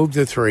quarterback. They move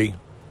to 3.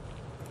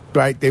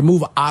 Right? They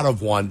move out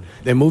of 1.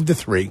 They move to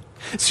 3.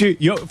 So,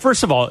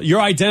 first of all,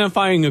 you're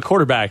identifying a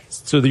quarterback.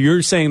 So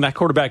you're saying that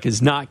quarterback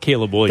is not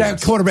Caleb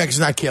Williams. That quarterback is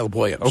not Caleb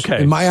Williams.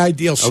 Okay. In my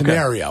ideal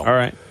scenario. Okay. All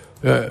right.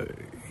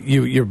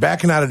 You're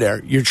backing out of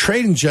there. You're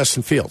trading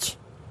Justin Fields.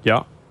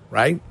 Yeah.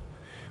 Right?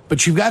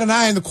 But you've got an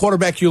eye on the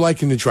quarterback you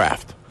like in the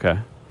draft. Okay.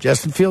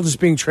 Justin Fields is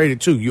being traded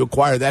too. You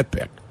acquire that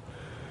pick.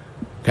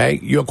 Okay?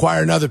 You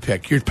acquire another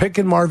pick. You're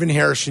picking Marvin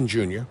Harrison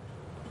Jr.,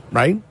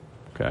 right?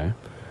 Okay.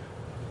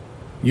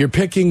 You're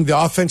picking the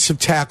offensive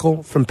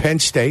tackle from Penn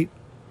State,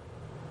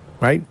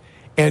 right?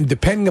 And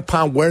depending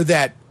upon where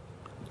that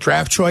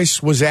draft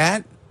choice was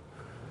at,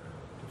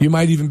 you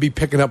might even be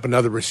picking up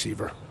another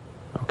receiver.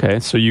 Okay,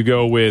 so you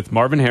go with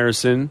Marvin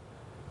Harrison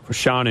for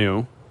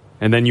Shanu,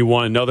 and then you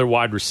want another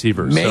wide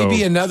receiver.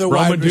 Maybe another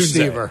wide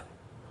receiver.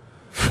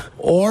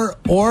 Or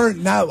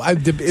now, where are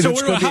you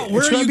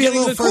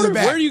getting the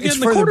quarterback? Where are you getting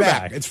the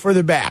quarterback? It's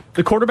further back.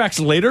 The quarterback's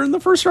later in the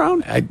first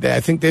round? I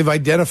think they've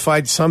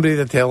identified somebody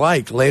that they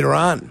like later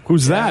on.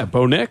 Who's that?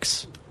 Bo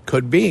Nix?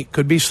 Could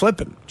be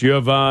slipping. Do you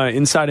have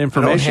inside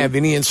information? I don't have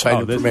any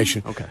inside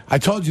information. Okay. I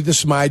told you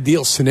this is my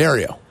ideal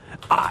scenario.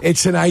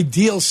 It's an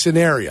ideal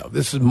scenario.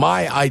 This is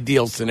my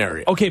ideal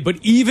scenario. Okay, but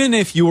even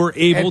if you were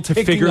able to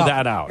figure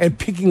that out. And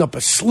picking up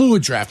a slew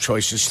of draft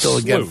choices still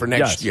again for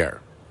next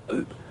year.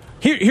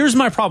 Here's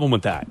my problem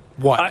with that.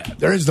 What?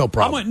 There is no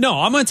problem.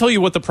 I'm going to tell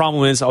you what the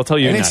problem is. I'll tell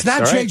you next. And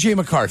it's not J.J.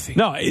 McCarthy.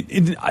 No,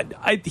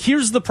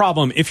 here's the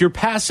problem. If you're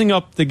passing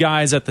up the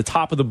guys at the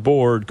top of the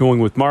board,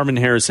 going with Marvin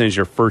Harrison as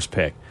your first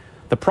pick,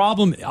 the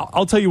problem,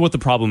 I'll tell you what the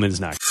problem is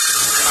next.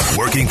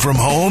 Working from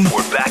home?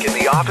 We're back in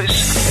the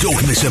office?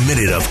 Don't miss a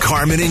minute of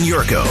Carmen and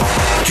Yurko.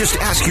 Just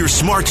ask your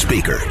smart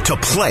speaker to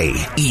play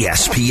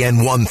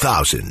ESPN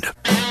 1000.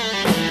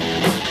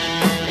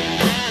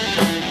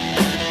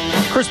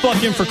 Chris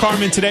Bleck in for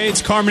Carmen today.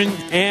 It's Carmen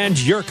and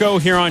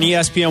Yurko here on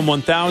ESPN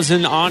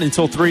 1000 on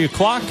until 3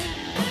 o'clock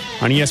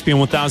on ESPN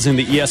 1000,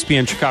 the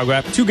ESPN Chicago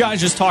app. Two guys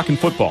just talking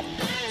football.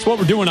 It's what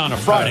we're doing on a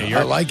Friday.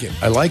 I like it.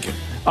 I like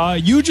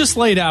it. You just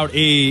laid out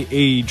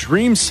a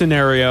dream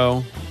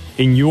scenario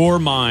in your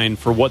mind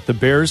for what the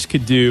Bears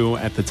could do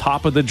at the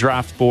top of the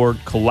draft board,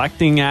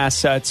 collecting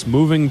assets,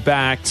 moving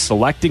back,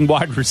 selecting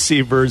wide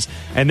receivers,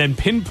 and then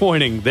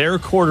pinpointing their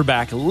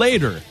quarterback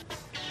later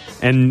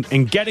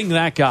and getting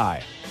that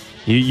guy.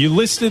 You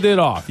listed it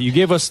off. You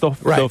gave us the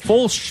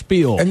full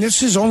spiel. And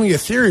this is only a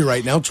theory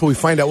right now until we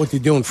find out what they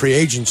do in free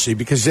agency,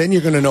 because then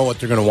you're going to know what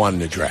they're going to want in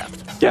the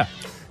draft. Yeah.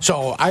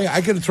 So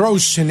I could throw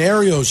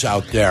scenarios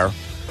out there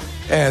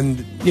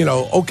and,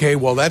 okay,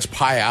 well, that's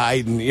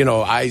pie-eyed and,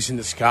 eyes in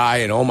the sky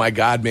and, oh, my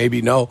God,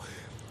 maybe no.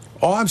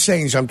 All I'm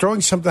saying is I'm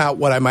throwing something out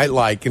what I might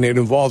like, and it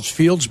involves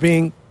Fields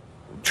being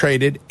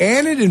traded,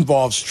 and it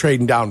involves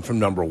trading down from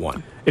number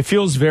 1. It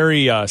feels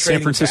very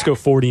San Francisco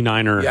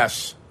 49er.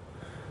 Yes.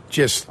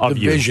 Just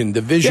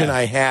the vision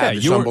I have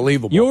is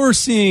unbelievable. You're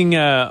seeing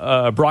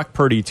Brock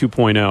Purdy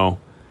 2.0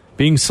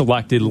 being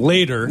selected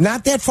later.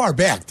 Not that far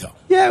back, though.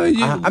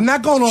 Yeah, I'm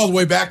not going all the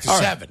way back to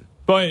 7.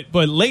 But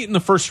late in the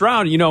first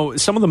round,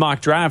 some of the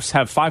mock drafts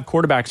have 5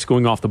 quarterbacks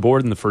going off the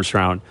board in the first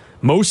round.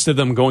 Most of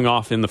them going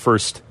off in the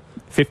first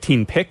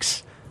 15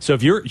 picks. So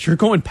if you're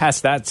going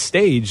past that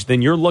stage,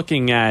 then you're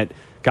looking at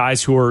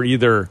guys who are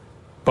either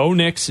Bo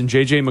Nix and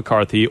J.J.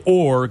 McCarthy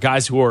or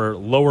guys who are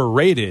lower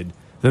rated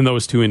than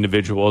those two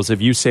individuals,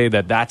 if you say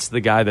that that's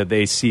the guy that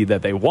they see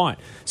that they want.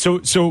 So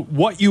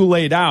what you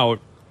laid out,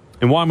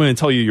 and why I'm going to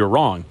tell you you're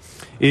wrong,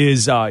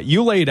 is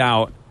you laid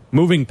out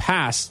moving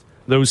past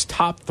those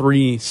top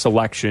 3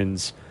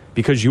 selections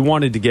because you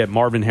wanted to get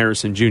Marvin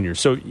Harrison Jr.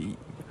 So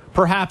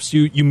perhaps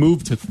you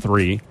move to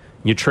 3,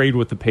 you trade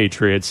with the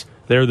Patriots,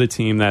 they're the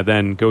team that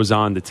then goes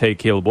on to take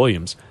Caleb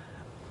Williams.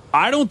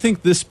 I don't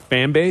think this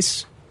fan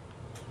base,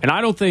 and I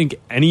don't think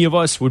any of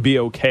us would be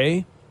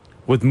okay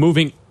with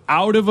moving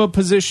out of a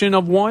position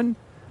of 1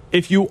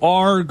 if you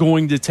are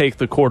going to take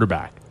the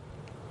quarterback.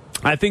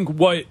 I think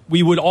what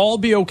we would all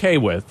be okay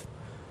with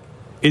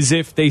is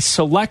if they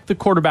select the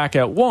quarterback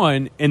at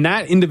 1 and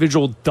that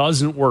individual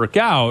doesn't work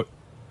out.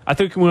 I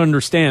think we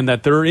understand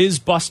that there is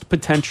bust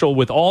potential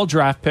with all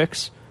draft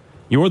picks.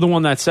 You're the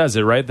one that says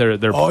it, right? They're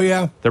they're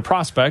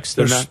prospects.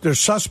 They're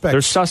suspects.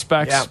 They're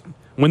suspects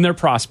when they're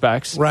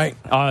prospects, right?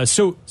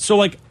 So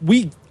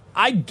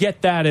I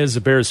get that as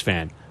a Bears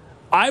fan.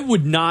 I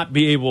would not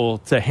be able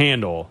to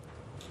handle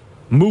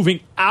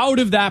moving out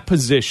of that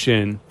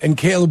position. And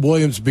Caleb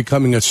Williams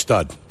becoming a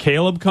stud.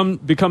 Caleb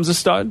becomes a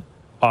stud.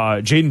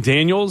 Jaden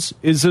Daniels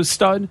is a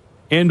stud.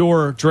 and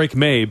or Drake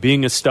May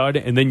being a stud,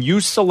 and then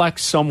you select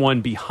someone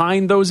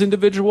behind those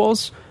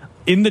individuals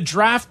in the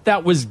draft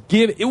that was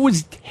it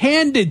was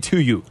handed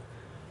to you.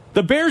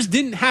 The Bears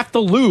didn't have to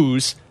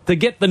lose to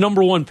get the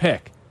number 1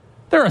 pick.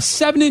 They're a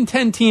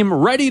 7-10 team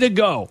ready to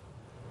go.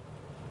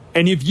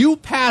 And if you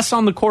pass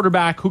on the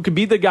quarterback who could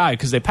be the guy,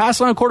 because they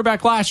passed on a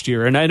quarterback last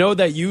year, and I know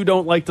that you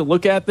don't like to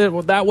look at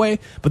it that way,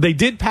 but they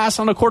did pass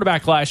on a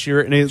quarterback last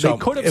year, and they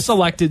could have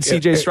selected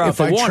C.J. Stroud if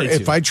they wanted to.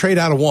 If I trade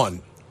out of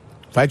one,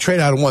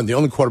 the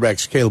only quarterback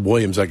is Caleb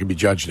Williams I could be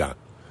judged on,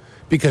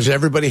 because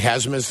everybody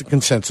has him as the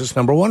consensus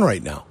number 1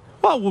 right now.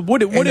 Well,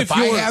 what if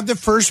I have the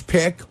first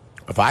pick?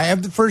 If I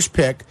have the first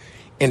pick,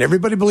 and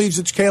everybody believes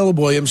it's Caleb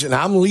Williams, and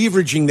I'm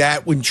leveraging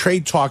that when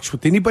trade talks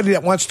with anybody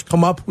that wants to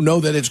come up who know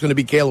that it's going to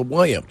be Caleb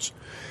Williams,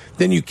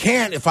 then you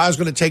can't. If I was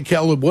going to take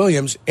Caleb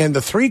Williams and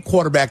the 3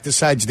 quarterback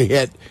decides to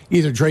hit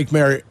either Drake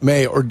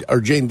May or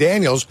Jane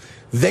Daniels,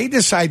 they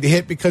decide to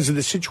hit because of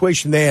the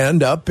situation they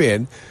end up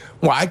in.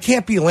 Well, I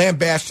can't be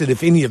lambasted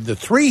if any of the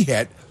 3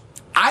 hit.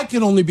 I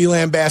can only be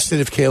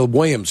lambasted if Caleb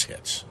Williams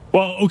hits.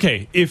 Well,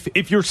 okay,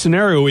 if your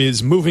scenario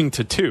is moving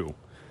to 2,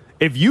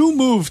 if you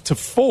move to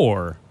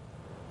 4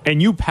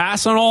 and you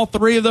pass on all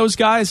 3 of those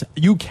guys,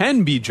 you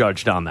can be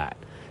judged on that.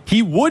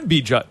 He would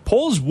be judged.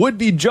 Poles would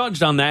be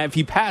judged on that if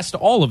he passed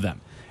all of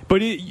them.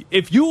 But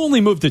if you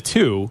only move to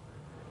 2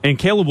 and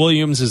Caleb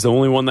Williams is the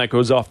only one that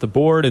goes off the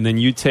board, and then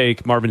you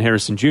take Marvin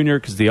Harrison Jr.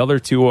 because the other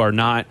 2 are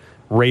not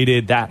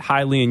rated that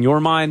highly in your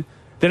mind,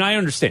 then I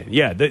understand.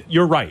 Yeah,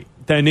 you're right.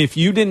 Then if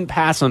you didn't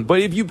pass on, but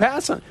if you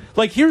pass on,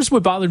 like, here's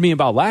what bothered me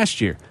about last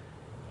year.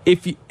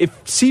 If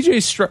C.J.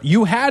 Stroud,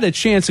 you had a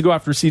chance to go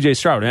after C.J.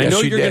 Stroud. And I know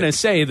you're going to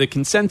say the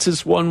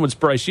consensus one was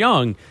Bryce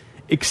Young,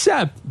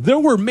 except there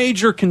were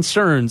major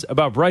concerns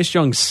about Bryce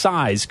Young's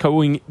size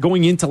going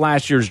into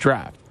last year's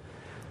draft.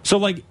 So,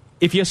 like,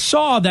 if you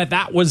saw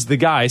that was the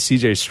guy,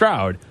 C.J.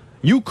 Stroud,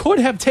 you could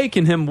have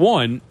taken him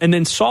 1 and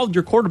then solved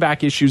your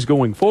quarterback issues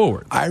going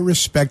forward. I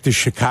respect the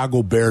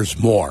Chicago Bears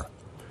more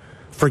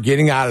for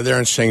getting out of there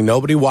and saying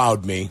nobody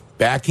wowed me,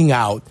 backing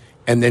out,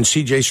 and then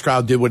C.J.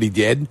 Stroud did what he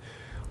did.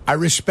 I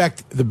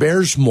respect the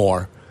Bears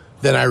more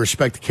than I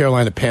respect the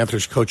Carolina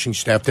Panthers coaching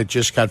staff that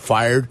just got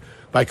fired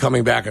by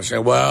coming back and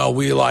saying, well,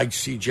 we like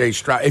C.J.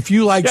 Stroud. If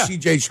you like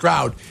C.J.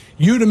 Stroud,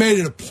 you'd have made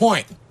it a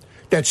point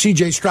that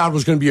C.J. Stroud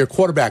was going to be your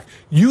quarterback.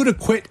 You'd have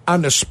quit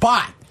on the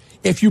spot.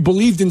 If you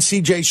believed in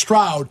C.J.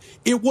 Stroud,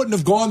 it wouldn't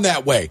have gone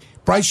that way.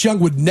 Bryce Young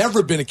would never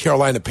have been a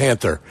Carolina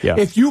Panther. Yeah.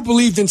 If you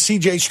believed in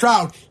C.J.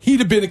 Stroud, he'd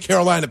have been a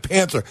Carolina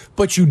Panther.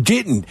 But you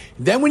didn't.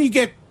 Then when you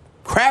get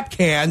crap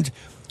canned,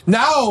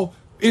 now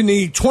in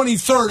the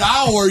 23rd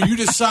hour, you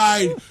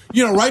decide,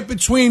 right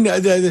between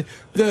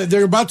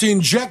they're about to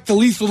inject the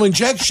lethal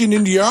injection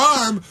into your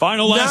arm.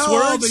 Final last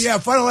words? Yeah,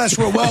 final last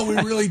word. Well, we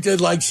really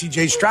did like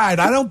C.J. Stroud.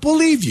 I don't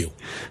believe you.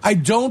 I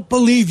don't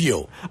believe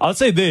you. I'll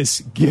say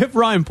this. Give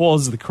Ryan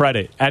Poles the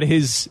credit. At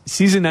his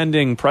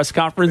season-ending press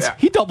conference,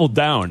 he doubled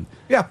down.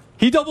 Yeah.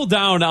 He doubled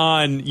down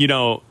on,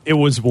 it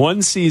was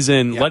one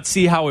season. Yeah. Let's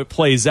see how it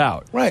plays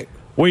out. Right.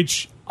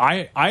 Which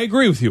I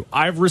agree with you.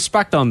 I have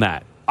respect on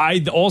that.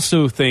 I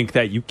also think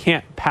that you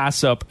can't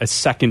pass up a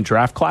second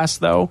draft class,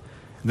 though,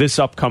 this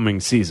upcoming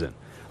season.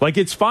 Like,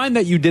 it's fine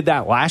that you did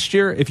that last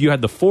year if you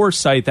had the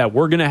foresight that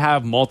we're going to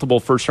have multiple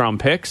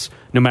first-round picks,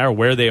 no matter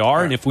where they are.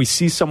 Right. And if we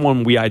see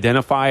someone we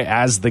identify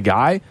as the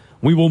guy,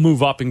 we will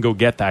move up and go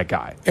get that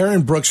guy.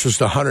 Aaron Brooks was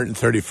the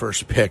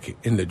 131st pick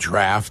in the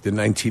draft in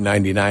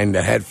 1999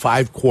 that had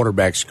 5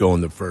 quarterbacks go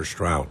in the first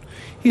round.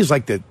 He was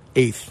like the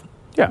 8th.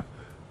 Yeah.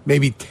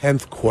 Maybe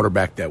 10th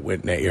quarterback that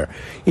went in that year.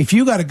 If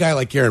you got a guy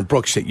like Aaron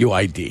Brooks at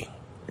UID,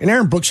 and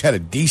Aaron Brooks had a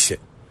decent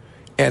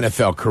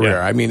NFL career.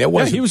 Yeah. I mean, it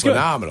wasn't he was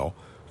phenomenal.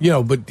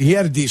 Good. But he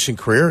had a decent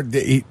career.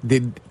 He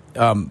did.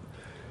 I'm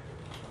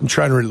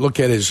trying to look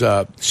at his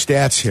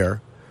stats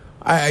here.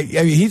 I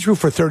mean, he threw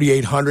for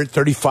 3,800,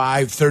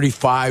 35,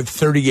 35,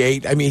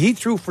 38. I mean, he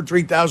threw for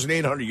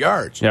 3,800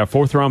 yards. Yeah,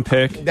 4th-round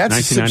pick, that's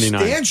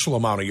 1999. a substantial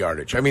amount of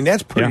yardage. I mean,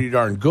 that's pretty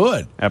darn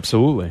good.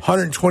 Absolutely.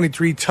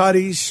 123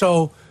 tutties.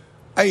 So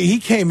he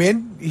came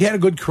in. He had a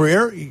good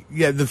career.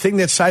 The thing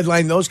that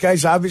sidelined those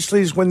guys,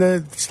 obviously, is when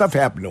the stuff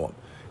happened to him.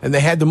 And they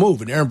had to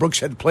move. And Aaron Brooks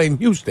had to play in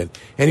Houston.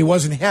 And he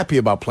wasn't happy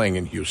about playing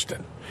in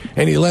Houston.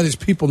 And he let his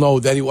people know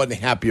that he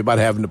wasn't happy about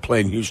having to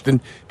play in Houston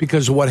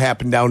because of what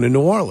happened down in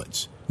New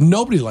Orleans.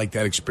 Nobody liked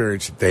that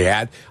experience that they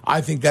had.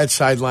 I think that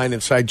sidelined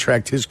and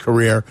sidetracked his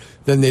career.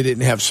 Then they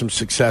didn't have some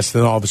success.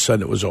 Then all of a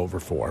sudden it was over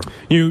for him.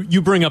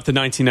 You bring up the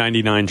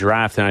 1999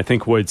 draft, and I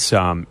think what's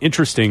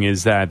interesting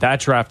is that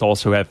draft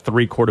also had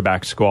 3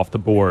 quarterbacks go off the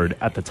board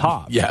at the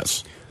top.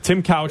 Yes.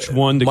 Tim Couch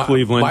won to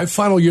Cleveland. My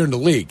final year in the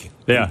league.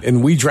 Yeah.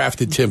 And we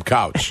drafted Tim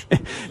Couch.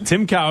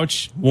 Tim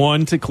Couch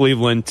won to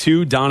Cleveland,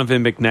 2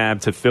 Donovan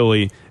McNabb to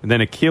Philly, and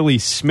then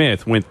Achilles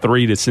Smith went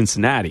 3 to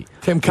Cincinnati.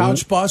 Tim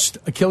Couch bust,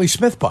 Achilles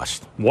Smith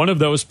bust. One of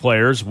those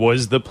players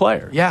was the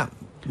player. Yeah,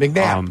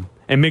 McNabb.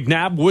 And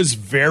McNabb was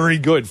very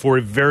good for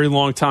a very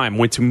long time.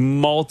 Went to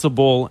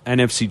multiple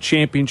NFC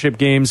championship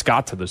games,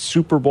 got to the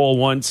Super Bowl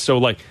once.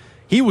 So,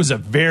 he was a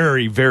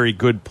very, very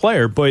good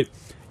player. But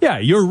Yeah,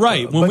 you're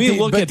right. When we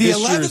look at the this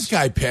 11th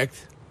guy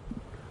picked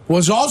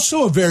was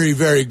also a very,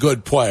 very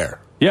good player.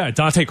 Yeah,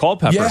 Dante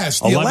Culpepper. Yes,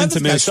 the 11th to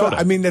 11th Minnesota.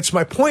 guy. So, that's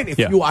my point. If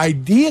you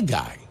ID a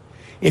guy,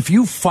 if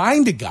you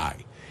find a guy,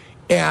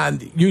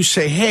 and you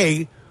say,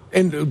 hey,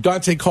 and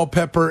Dante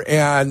Culpepper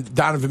and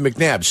Donovan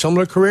McNabb,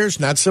 similar careers,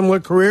 not similar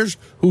careers,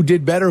 who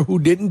did better, who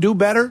didn't do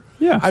better?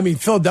 Yeah.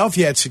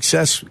 Philadelphia had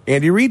success.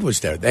 Andy Reid was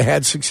there. They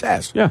had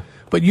success. Yeah.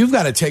 But you've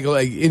got to take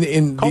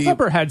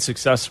Culpepper had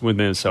success with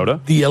Minnesota.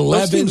 The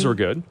 11 Those teams were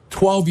good.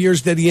 12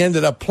 years that he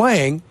ended up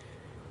playing,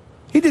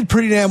 he did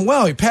pretty damn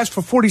well. He passed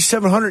for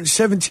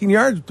 4,717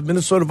 yards with the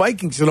Minnesota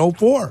Vikings in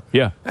 2004.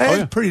 Yeah.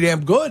 That's pretty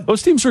damn good.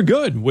 Those teams were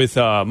good with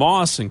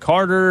Moss and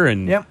Carter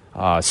and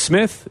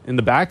Smith in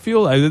the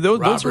backfield.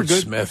 Those were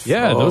good. Smith.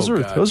 Yeah, those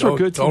were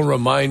good. Don't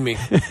remind me.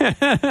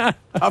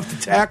 Tough to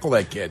tackle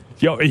that kid.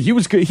 Yo, he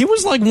was good. He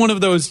was like one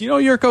of those,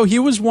 Yurko, he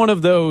was one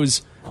of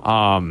those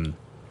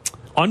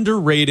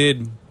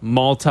underrated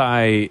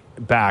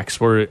multi-backs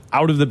where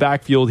out of the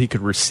backfield he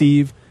could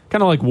receive,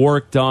 kind of like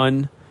Warwick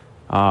Dunn.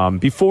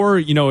 Before,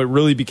 it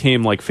really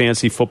became like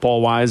fancy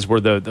football-wise, where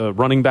the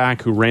running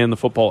back who ran the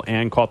football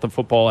and caught the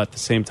football at the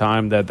same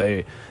time, that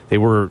they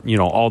were,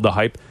 all the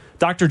hype.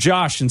 Dr.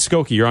 Josh in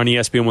Skokie, you're on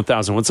ESPN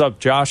 1000. What's up,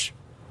 Josh?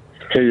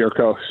 Hey,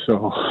 Yurko.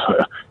 So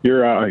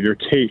your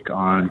take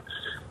on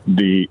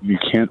you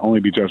can't only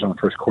be judged on the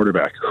first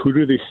quarterback. Who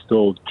do they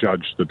still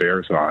judge the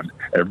Bears on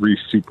every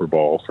Super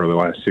Bowl for the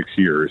last 6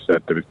 years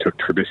that it took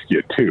Trubisky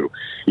at 2,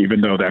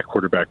 even though that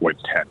quarterback went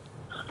 10?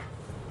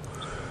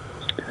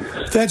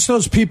 That's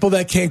those people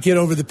that can't get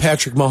over the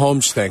Patrick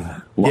Mahomes thing.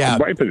 Well,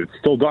 right, but it's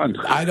still done.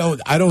 I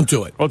don't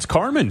do it. Well, it's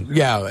Carmen.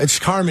 Yeah, it's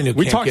Carmen who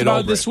can't get over it. We talked about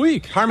it this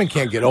week. Carmen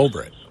can't get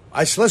over it.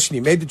 I said, listen,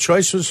 you made the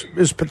choice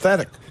was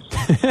pathetic.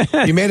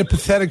 You made a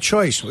pathetic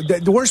choice.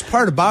 The worst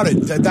part about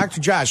it, Dr.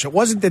 Josh, it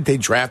wasn't that they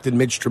drafted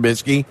Mitch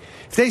Trubisky.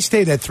 If they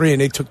stayed at 3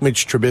 and they took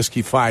Mitch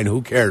Trubisky, fine,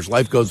 who cares?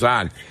 Life goes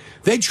on.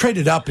 They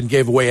traded up and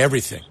gave away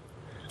everything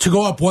to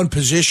go up one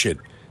position.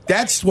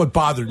 That's what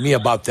bothered me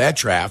about that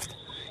draft.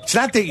 It's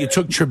not that you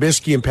took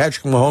Trubisky and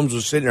Patrick Mahomes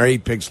was sitting there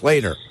 8 picks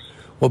later.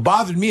 What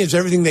bothered me is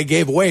everything they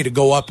gave away to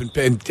go up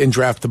and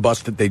draft the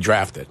bust that they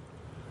drafted.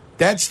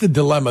 That's the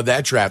dilemma of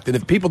that draft. And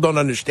if people don't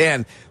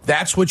understand,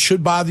 that's what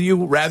should bother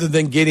you rather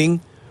than getting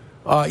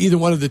either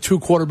one of the 2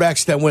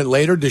 quarterbacks that went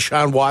later,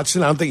 Deshaun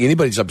Watson. I don't think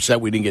anybody's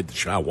upset we didn't get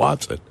Deshaun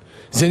Watson.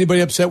 Is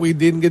anybody upset we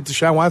didn't get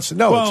Deshaun Watson?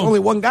 No, it's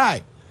only one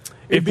guy.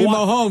 It'd be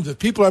Mahomes. If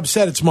people are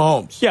upset, it's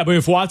Mahomes. Yeah, but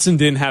if Watson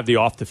didn't have the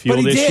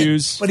off-the-field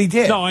issues... But he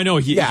did. No, I know.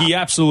 He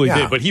absolutely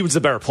did, but he was the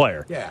better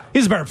player. Yeah.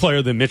 He's a better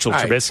player than Mitchell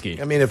Trubisky.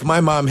 I mean, if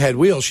my mom had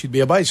wheels, she'd be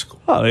a bicycle.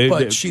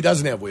 But she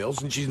doesn't have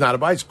wheels, and she's not a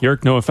bicycle.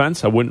 Yerk, no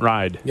offense, I wouldn't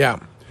ride. Yeah.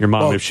 Your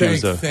mom if she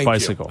was a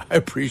bicycle. You. I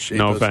appreciate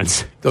no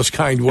offense. Those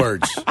kind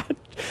words.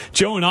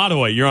 Joe in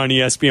Ottawa, you're on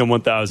ESPN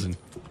 1000.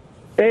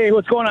 Hey,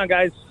 what's going on,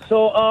 guys?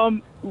 So,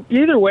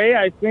 either way,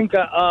 I think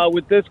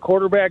with this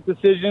quarterback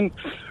decision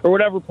or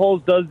whatever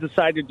Poles does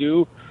decide to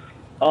do,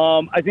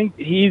 I think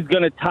he's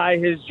going to tie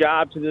his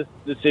job to this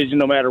decision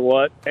no matter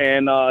what,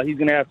 and he's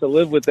going to have to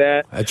live with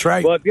that. That's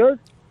right. But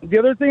the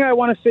other thing I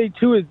want to say,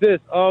 too, is this.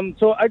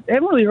 So I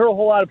haven't really heard a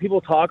whole lot of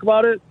people talk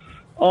about it.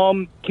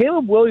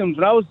 Caleb Williams,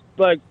 when I was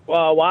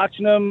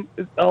watching him,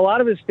 a lot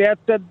of his stats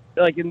said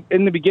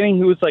in the beginning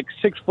he was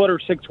 6 foot or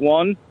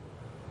 6'1",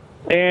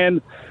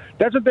 and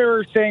that's what they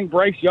were saying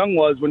Bryce Young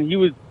was when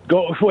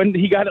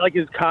he got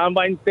his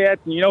combine stats,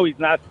 and he's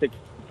not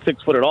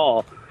six foot at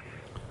all.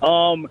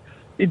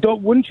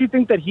 Wouldn't you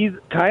think that he's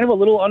kind of a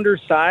little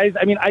undersized?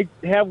 I mean, I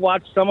have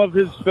watched some of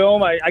his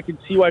film. I can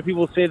see why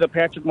people say the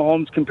Patrick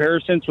Mahomes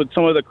comparisons with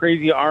some of the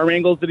crazy arm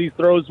angles that he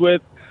throws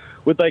with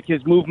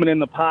his movement in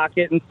the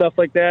pocket and stuff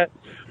like that.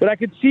 But I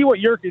could see what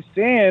Yerk is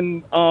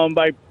saying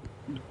by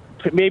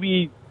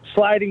maybe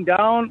sliding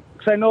down.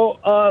 Because I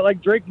know,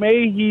 Drake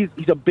May, he's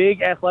a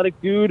big athletic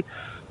dude.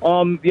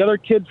 The other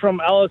kid from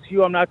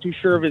LSU, I'm not too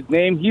sure of his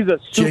name. He's a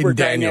super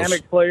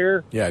dynamic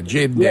player. Yeah,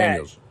 Jaden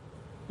Daniels.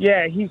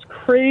 Yeah, he's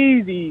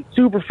crazy,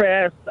 super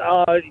fast.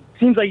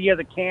 Seems like he has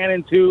a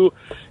cannon, too.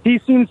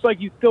 He seems like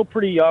he's still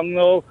pretty young,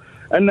 though.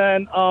 And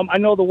then I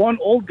know the one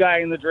old guy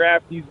in the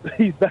draft, he's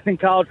been in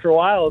college for a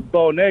while, is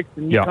Bo Nix,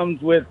 and he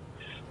comes with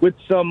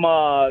some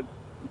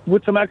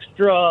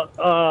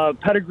extra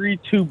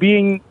pedigree to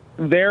being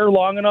there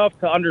long enough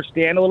to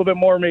understand a little bit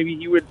more. Maybe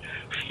he would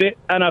fit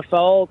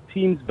NFL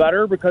teams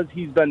better because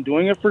he's been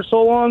doing it for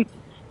so long.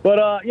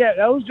 But,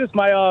 that was just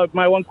my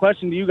one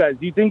question to you guys.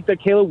 Do you think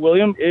that Caleb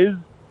Williams is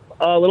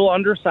a little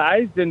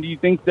undersized, and do you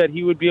think that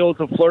he would be able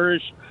to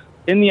flourish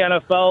in the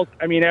NFL?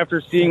 I mean, after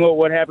seeing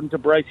what happened to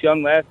Bryce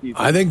Young last season.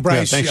 I think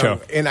Bryce Young,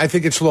 and I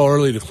think it's a little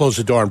early to close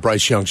the door on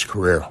Bryce Young's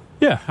career.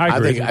 Yeah, I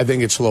agree. I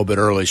think it's a little bit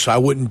early, so I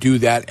wouldn't do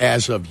that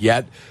as of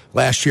yet.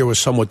 Last year was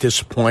somewhat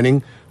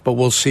disappointing, but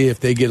we'll see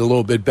if they get a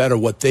little bit better,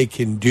 what they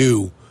can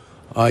do,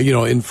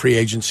 in free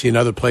agency and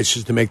other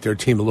places to make their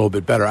team a little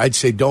bit better. I'd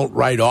say don't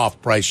write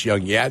off Bryce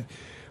Young yet.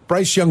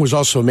 Bryce Young was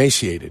also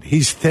emaciated.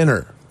 He's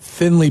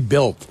thinly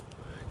built.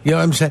 You know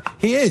what I'm saying?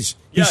 He is.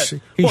 He's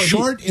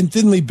short and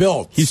thinly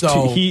built.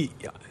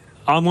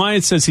 Online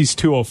it says he's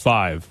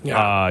 205.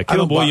 Yeah.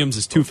 Caleb Williams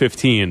is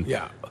 215.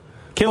 Yeah.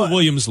 Caleb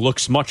Williams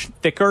looks much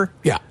thicker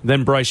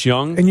than Bryce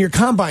Young. And your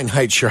combine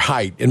height's your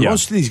height. And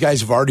most of these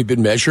guys have already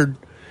been measured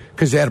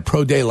because they had a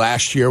pro day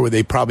last year where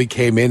they probably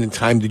came in and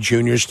timed the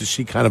juniors to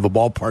see kind of a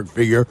ballpark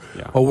figure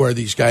of where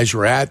these guys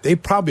were at. They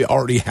probably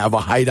already have a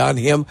height on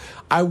him.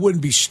 I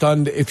wouldn't be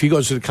stunned if he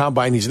goes to the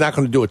combine. He's not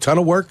going to do a ton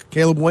of work,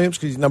 Caleb Williams,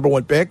 because he's number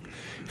one pick.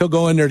 He'll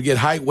go in there to get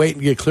height, weight,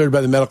 and get cleared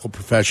by the medical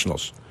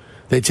professionals.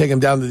 They take him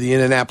down to the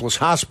Indianapolis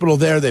hospital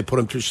there. They put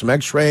him through some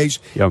x-rays.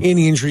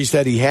 Any injuries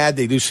that he had,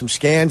 they do some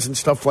scans and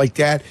stuff like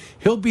that.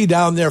 He'll be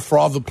down there for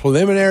all the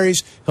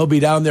preliminaries. He'll be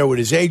down there with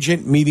his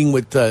agent, meeting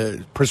with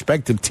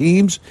prospective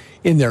teams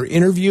in their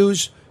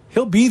interviews.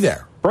 He'll be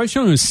there. Bryce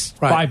Young is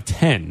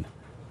 5'10".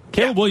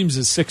 Caleb Williams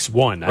is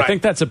 6'1". I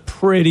think that's a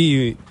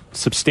pretty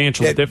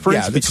substantial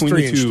difference between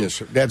the two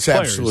That's players.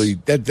 Absolutely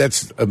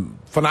that's a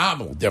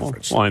phenomenal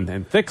difference. Well,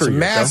 and thicker. It's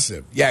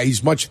massive. Yeah,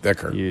 he's much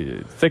thicker.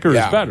 Thicker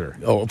is better.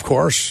 Oh, of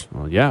course.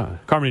 Well, yeah.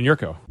 Carmen and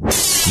Yurko.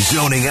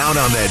 Zoning out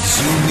on that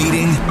Zoom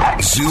meeting?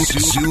 Zoom.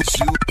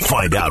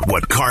 Find out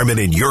what Carmen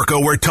and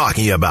Yurko were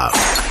talking about.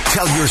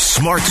 Tell your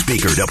smart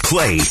speaker to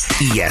play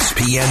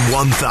ESPN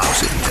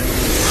 1000.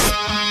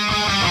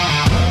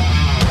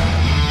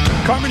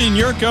 Carmen and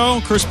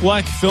Yurko, Chris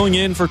Bleck filling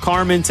in for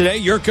Carmen today.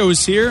 Yurko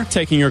is here,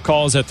 taking your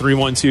calls at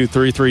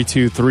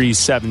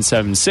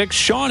 312-332-3776.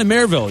 Sean in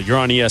Maryville, you're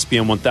on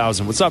ESPN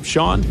 1000. What's up,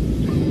 Sean?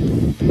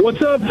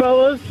 What's up,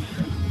 fellas?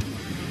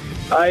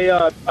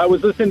 I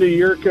was listening to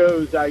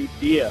Yurko's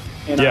idea,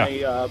 and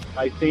I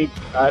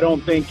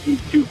don't think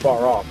he's too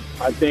far off.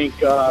 I think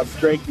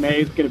Drake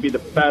May is going to be the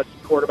best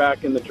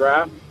quarterback in the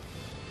draft.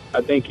 I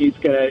think he's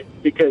going to,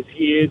 because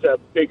he is a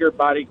bigger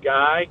body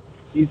guy.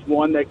 He's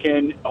one that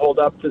can hold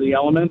up to the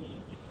elements,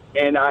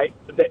 and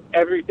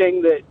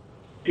everything that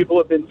people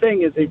have been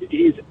saying is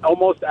he's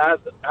almost as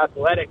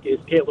athletic as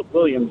Caleb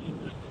Williams.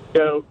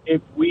 So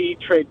if we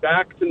trade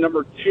back to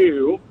number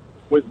 2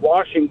 with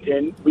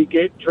Washington, we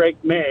get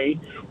Drake May,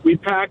 we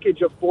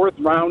package a 4th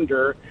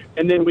rounder,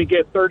 and then we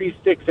get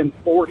 36 and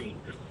 40,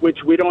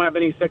 which we don't have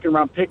any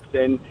second-round picks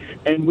in,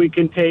 and we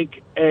can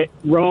take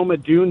Rome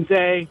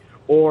Odunze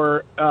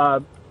or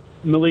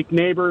Malik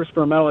Neighbors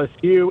from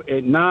LSU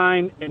at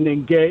 9, and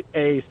then get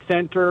a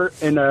center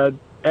and a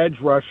edge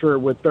rusher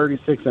with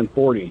 36 and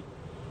 40.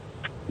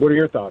 What are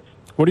your thoughts?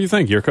 What do you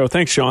think, Yurko?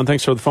 Thanks, Sean.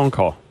 Thanks for the phone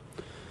call.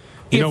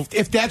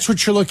 If that's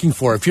what you're looking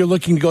for, if you're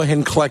looking to go ahead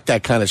and collect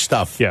that kind of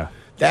stuff,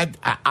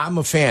 I'm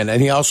a fan.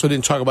 And he also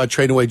didn't talk about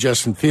trading away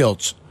Justin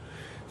Fields.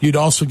 You'd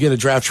also get a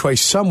draft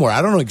choice somewhere.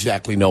 I don't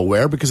exactly know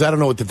where, because I don't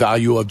know what the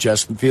value of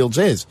Justin Fields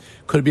is.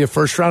 Could it be a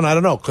first round? I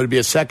don't know. Could it be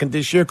a second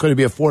this year? Could it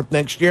be a 4th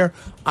next year?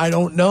 I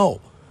don't know.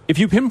 If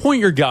you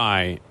pinpoint your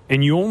guy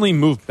and you only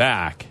move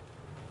back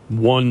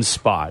 1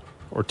 spot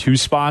or 2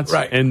 spots,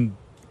 and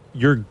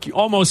you're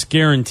almost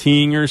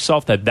guaranteeing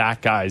yourself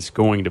that guy's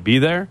going to be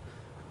there,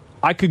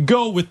 I could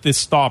go with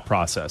this thought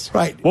process.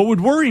 Right. What would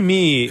worry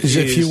me is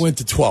if you went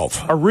to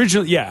 12.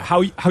 Originally,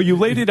 how you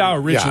laid it out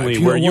originally,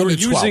 where you were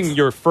using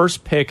your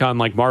first pick on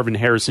like Marvin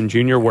Harrison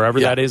Jr., wherever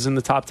that is in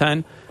the top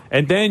 10,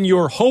 and then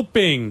you're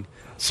hoping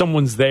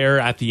someone's there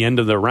at the end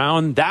of the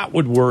round. That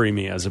would worry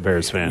me as a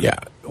Bears fan. Yeah.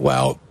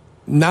 Well,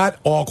 not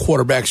all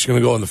quarterbacks are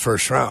going to go in the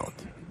first round.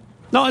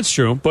 No, it's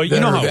true, but you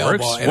know how it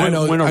works. When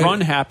a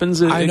run happens,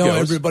 it I know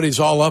goes. Everybody's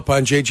all up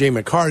on J.J.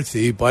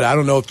 McCarthy, but I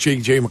don't know if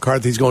J.J.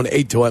 McCarthy's going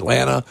 8 to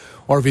Atlanta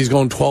or if he's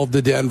going 12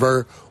 to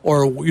Denver,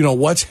 or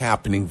what's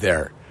happening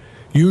there.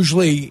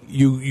 Usually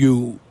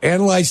you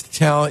analyze the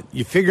talent,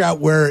 you figure out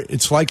where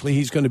it's likely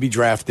he's going to be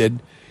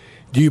drafted.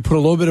 Do you put a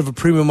little bit of a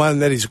premium on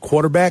that he's a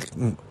quarterback?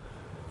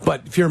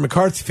 But if you're a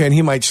McCarthy fan,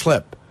 he might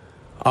slip.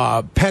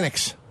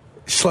 Penix,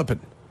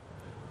 slipping.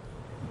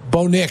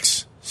 Bo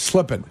Nix,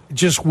 slipping.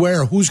 Just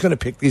where? Who's going to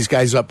pick these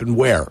guys up and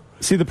where?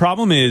 See, the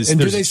problem is... And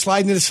do they slide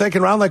into the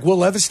second round like Will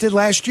Levis did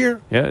last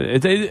year? Yeah,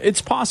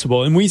 it's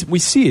possible. And we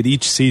see it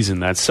each season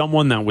that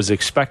someone that was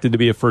expected to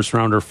be a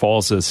first-rounder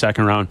falls to the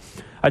second round.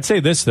 I'd say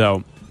this,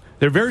 though.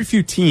 There are very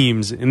few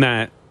teams in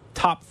that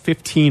top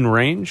 15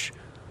 range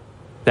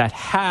that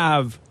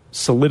have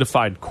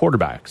solidified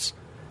quarterbacks.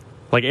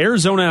 Like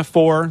Arizona at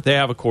 4, they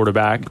have a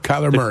quarterback.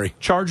 Kyler Murray.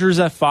 Chargers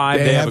at 5,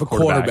 they have a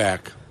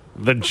quarterback. quarterback.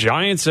 The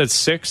Giants at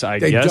 6, I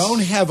they guess. They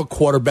don't have a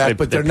quarterback,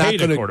 but they're not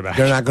going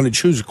to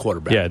choose a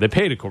quarterback. Yeah, they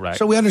paid a quarterback.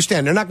 So we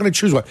understand. They're not going to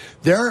choose one.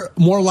 They're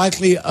more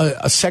likely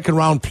a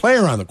second-round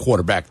player on the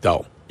quarterback,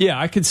 though. Yeah,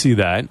 I could see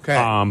that.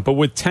 Okay. But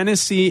with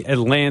Tennessee,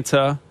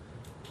 Atlanta,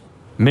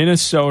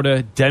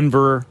 Minnesota,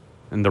 Denver,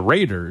 and the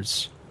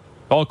Raiders,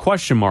 all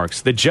question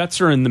marks. The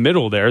Jets are in the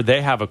middle there.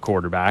 They have a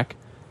quarterback.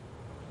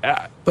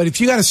 But if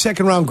you got a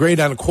second-round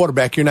grade on a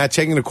quarterback, you're not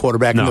taking a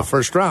quarterback in the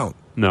first round.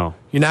 No.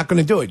 You're not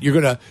going to do it. You're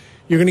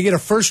going to get a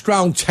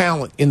first-round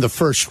talent in the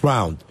first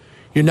round.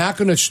 You're not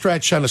going to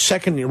stretch on a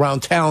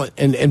second-round talent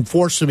and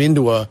force them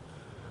into a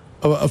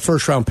a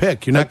first-round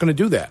pick. You're not going to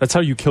do that. That's how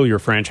you kill your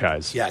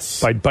franchise.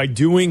 Yes. By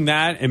doing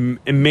that and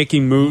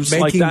making moves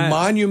like that. Making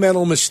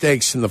monumental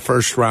mistakes in the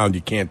first round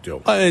you can't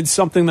do. It's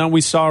something that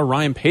we saw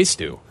Ryan Pace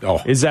do.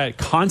 Is that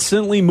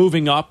constantly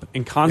moving up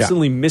and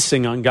constantly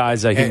missing on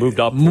guys that he moved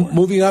up for.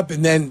 Moving up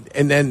and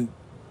then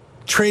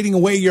trading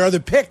away your other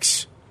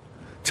picks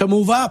to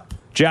move up.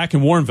 Jack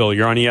in Warrenville,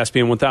 you're on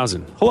ESPN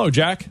 1000. Hello,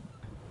 Jack.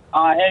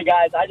 Hey,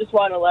 guys, I just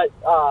want to let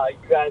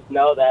you guys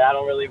know that I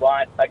don't really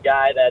want a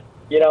guy that's,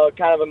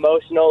 kind of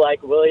emotional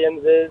like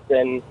Williams is,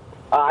 and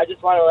I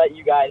just want to let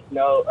you guys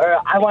know, or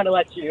I want to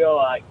let you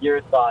know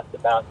your thoughts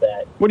about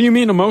that. What do you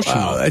mean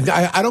emotional?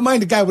 I don't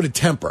mind a guy with a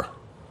temper.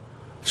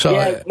 So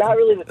yeah, it's not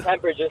really the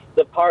temper, just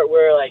the part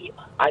where,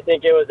 I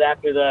think it was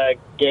after the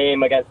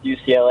game against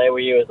UCLA where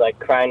he was,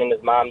 crying in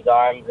his mom's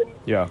arms. And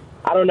yeah.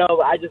 I don't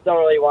know, I just don't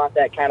really want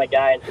that kind of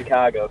guy in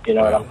Chicago, if you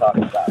know what I'm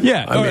talking about.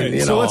 Yeah,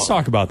 so let's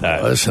talk about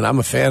that. Listen, I'm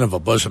a fan of a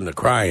bosom to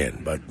cry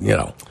in, but,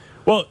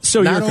 Well,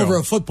 so not over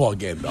a football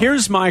game, though.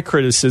 Here's my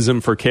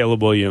criticism for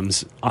Caleb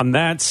Williams on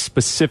that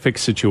specific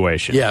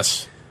situation.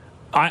 Yes.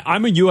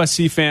 I'm a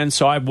USC fan,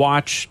 so I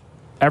watch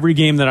every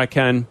game that I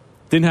can.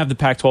 Didn't have the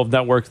Pac-12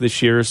 network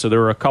this year, so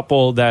there were a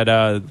couple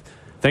that,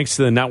 thanks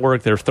to the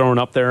network, they're thrown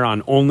up there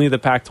on only the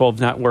Pac-12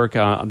 network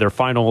on their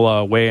final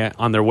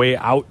on their way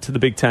out to the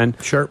Big Ten.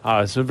 Sure.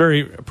 So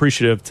very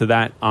appreciative to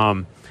that.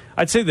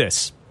 I'd say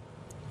this.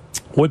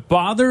 What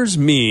bothers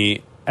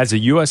me as a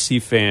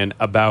USC fan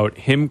about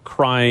him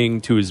crying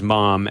to his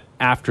mom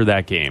after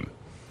that game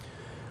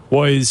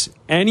was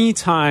any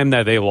time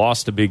that they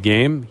lost a big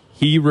game,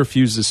 he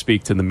refused to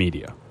speak to the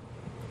media.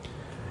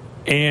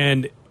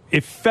 And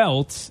it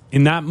felt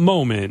in that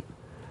moment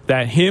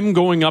that him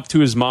going up to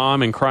his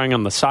mom and crying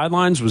on the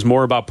sidelines was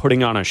more about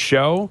putting on a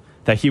show,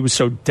 that he was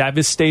so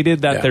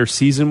devastated that their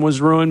season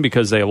was ruined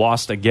because they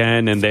lost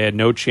again and they had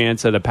no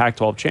chance at a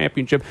Pac-12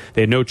 championship.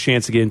 They had no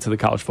chance to get into the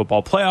college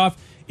football playoff.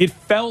 It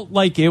felt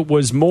like it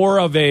was more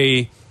of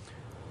a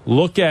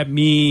look at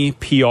me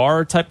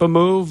PR type of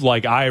move,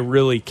 like I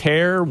really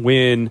care,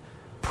 when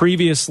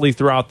previously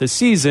throughout the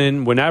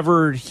season,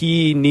 whenever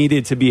he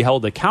needed to be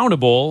held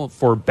accountable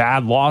for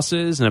bad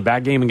losses and a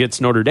bad game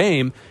against Notre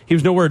Dame, he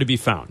was nowhere to be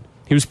found.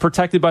 He was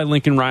protected by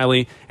Lincoln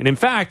Riley. And in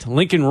fact,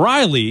 Lincoln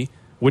Riley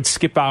would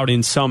skip out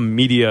in some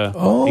media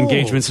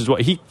engagements as well.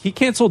 He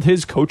canceled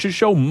his coach's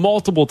show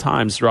multiple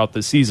times throughout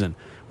the season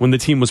when the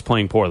team was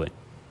playing poorly.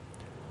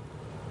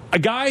 A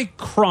guy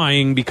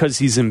crying because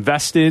he's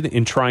invested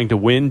in trying to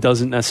win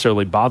doesn't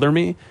necessarily bother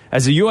me.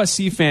 As a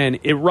USC fan,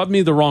 it rubbed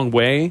me the wrong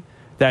way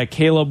that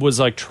Caleb was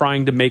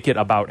trying to make it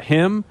about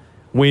him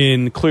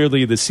when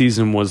clearly the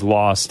season was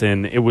lost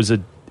and it was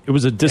a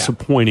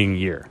disappointing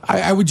year.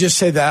 I would just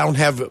say that I don't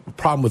have a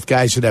problem with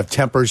guys that have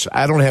tempers.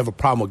 I don't have a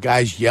problem with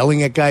guys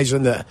yelling at guys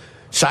on the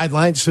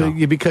sidelines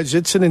because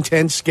it's an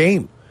intense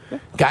game.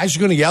 Guys are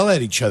going to yell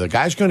at each other.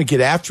 Guys are going to get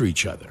after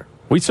each other.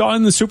 We saw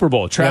in the Super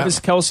Bowl, Travis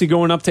Kelce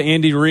going up to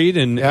Andy Reid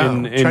and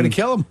trying to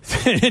kill him,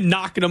 and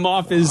knocking him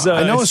off his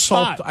I know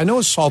spot. assault. I know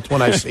assault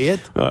when I see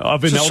it.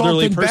 Of an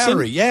elderly person?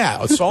 Battery.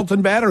 Yeah, assault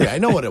and battery. I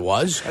know what it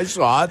was. I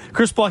saw it.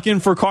 Chris Bleck in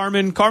for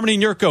Carmen and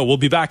Yurko. We'll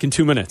be back in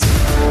 2 minutes.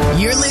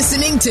 You're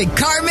listening to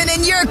Carmen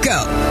and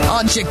Yurko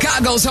on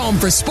Chicago's home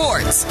for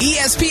sports,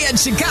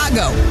 ESPN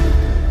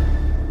Chicago.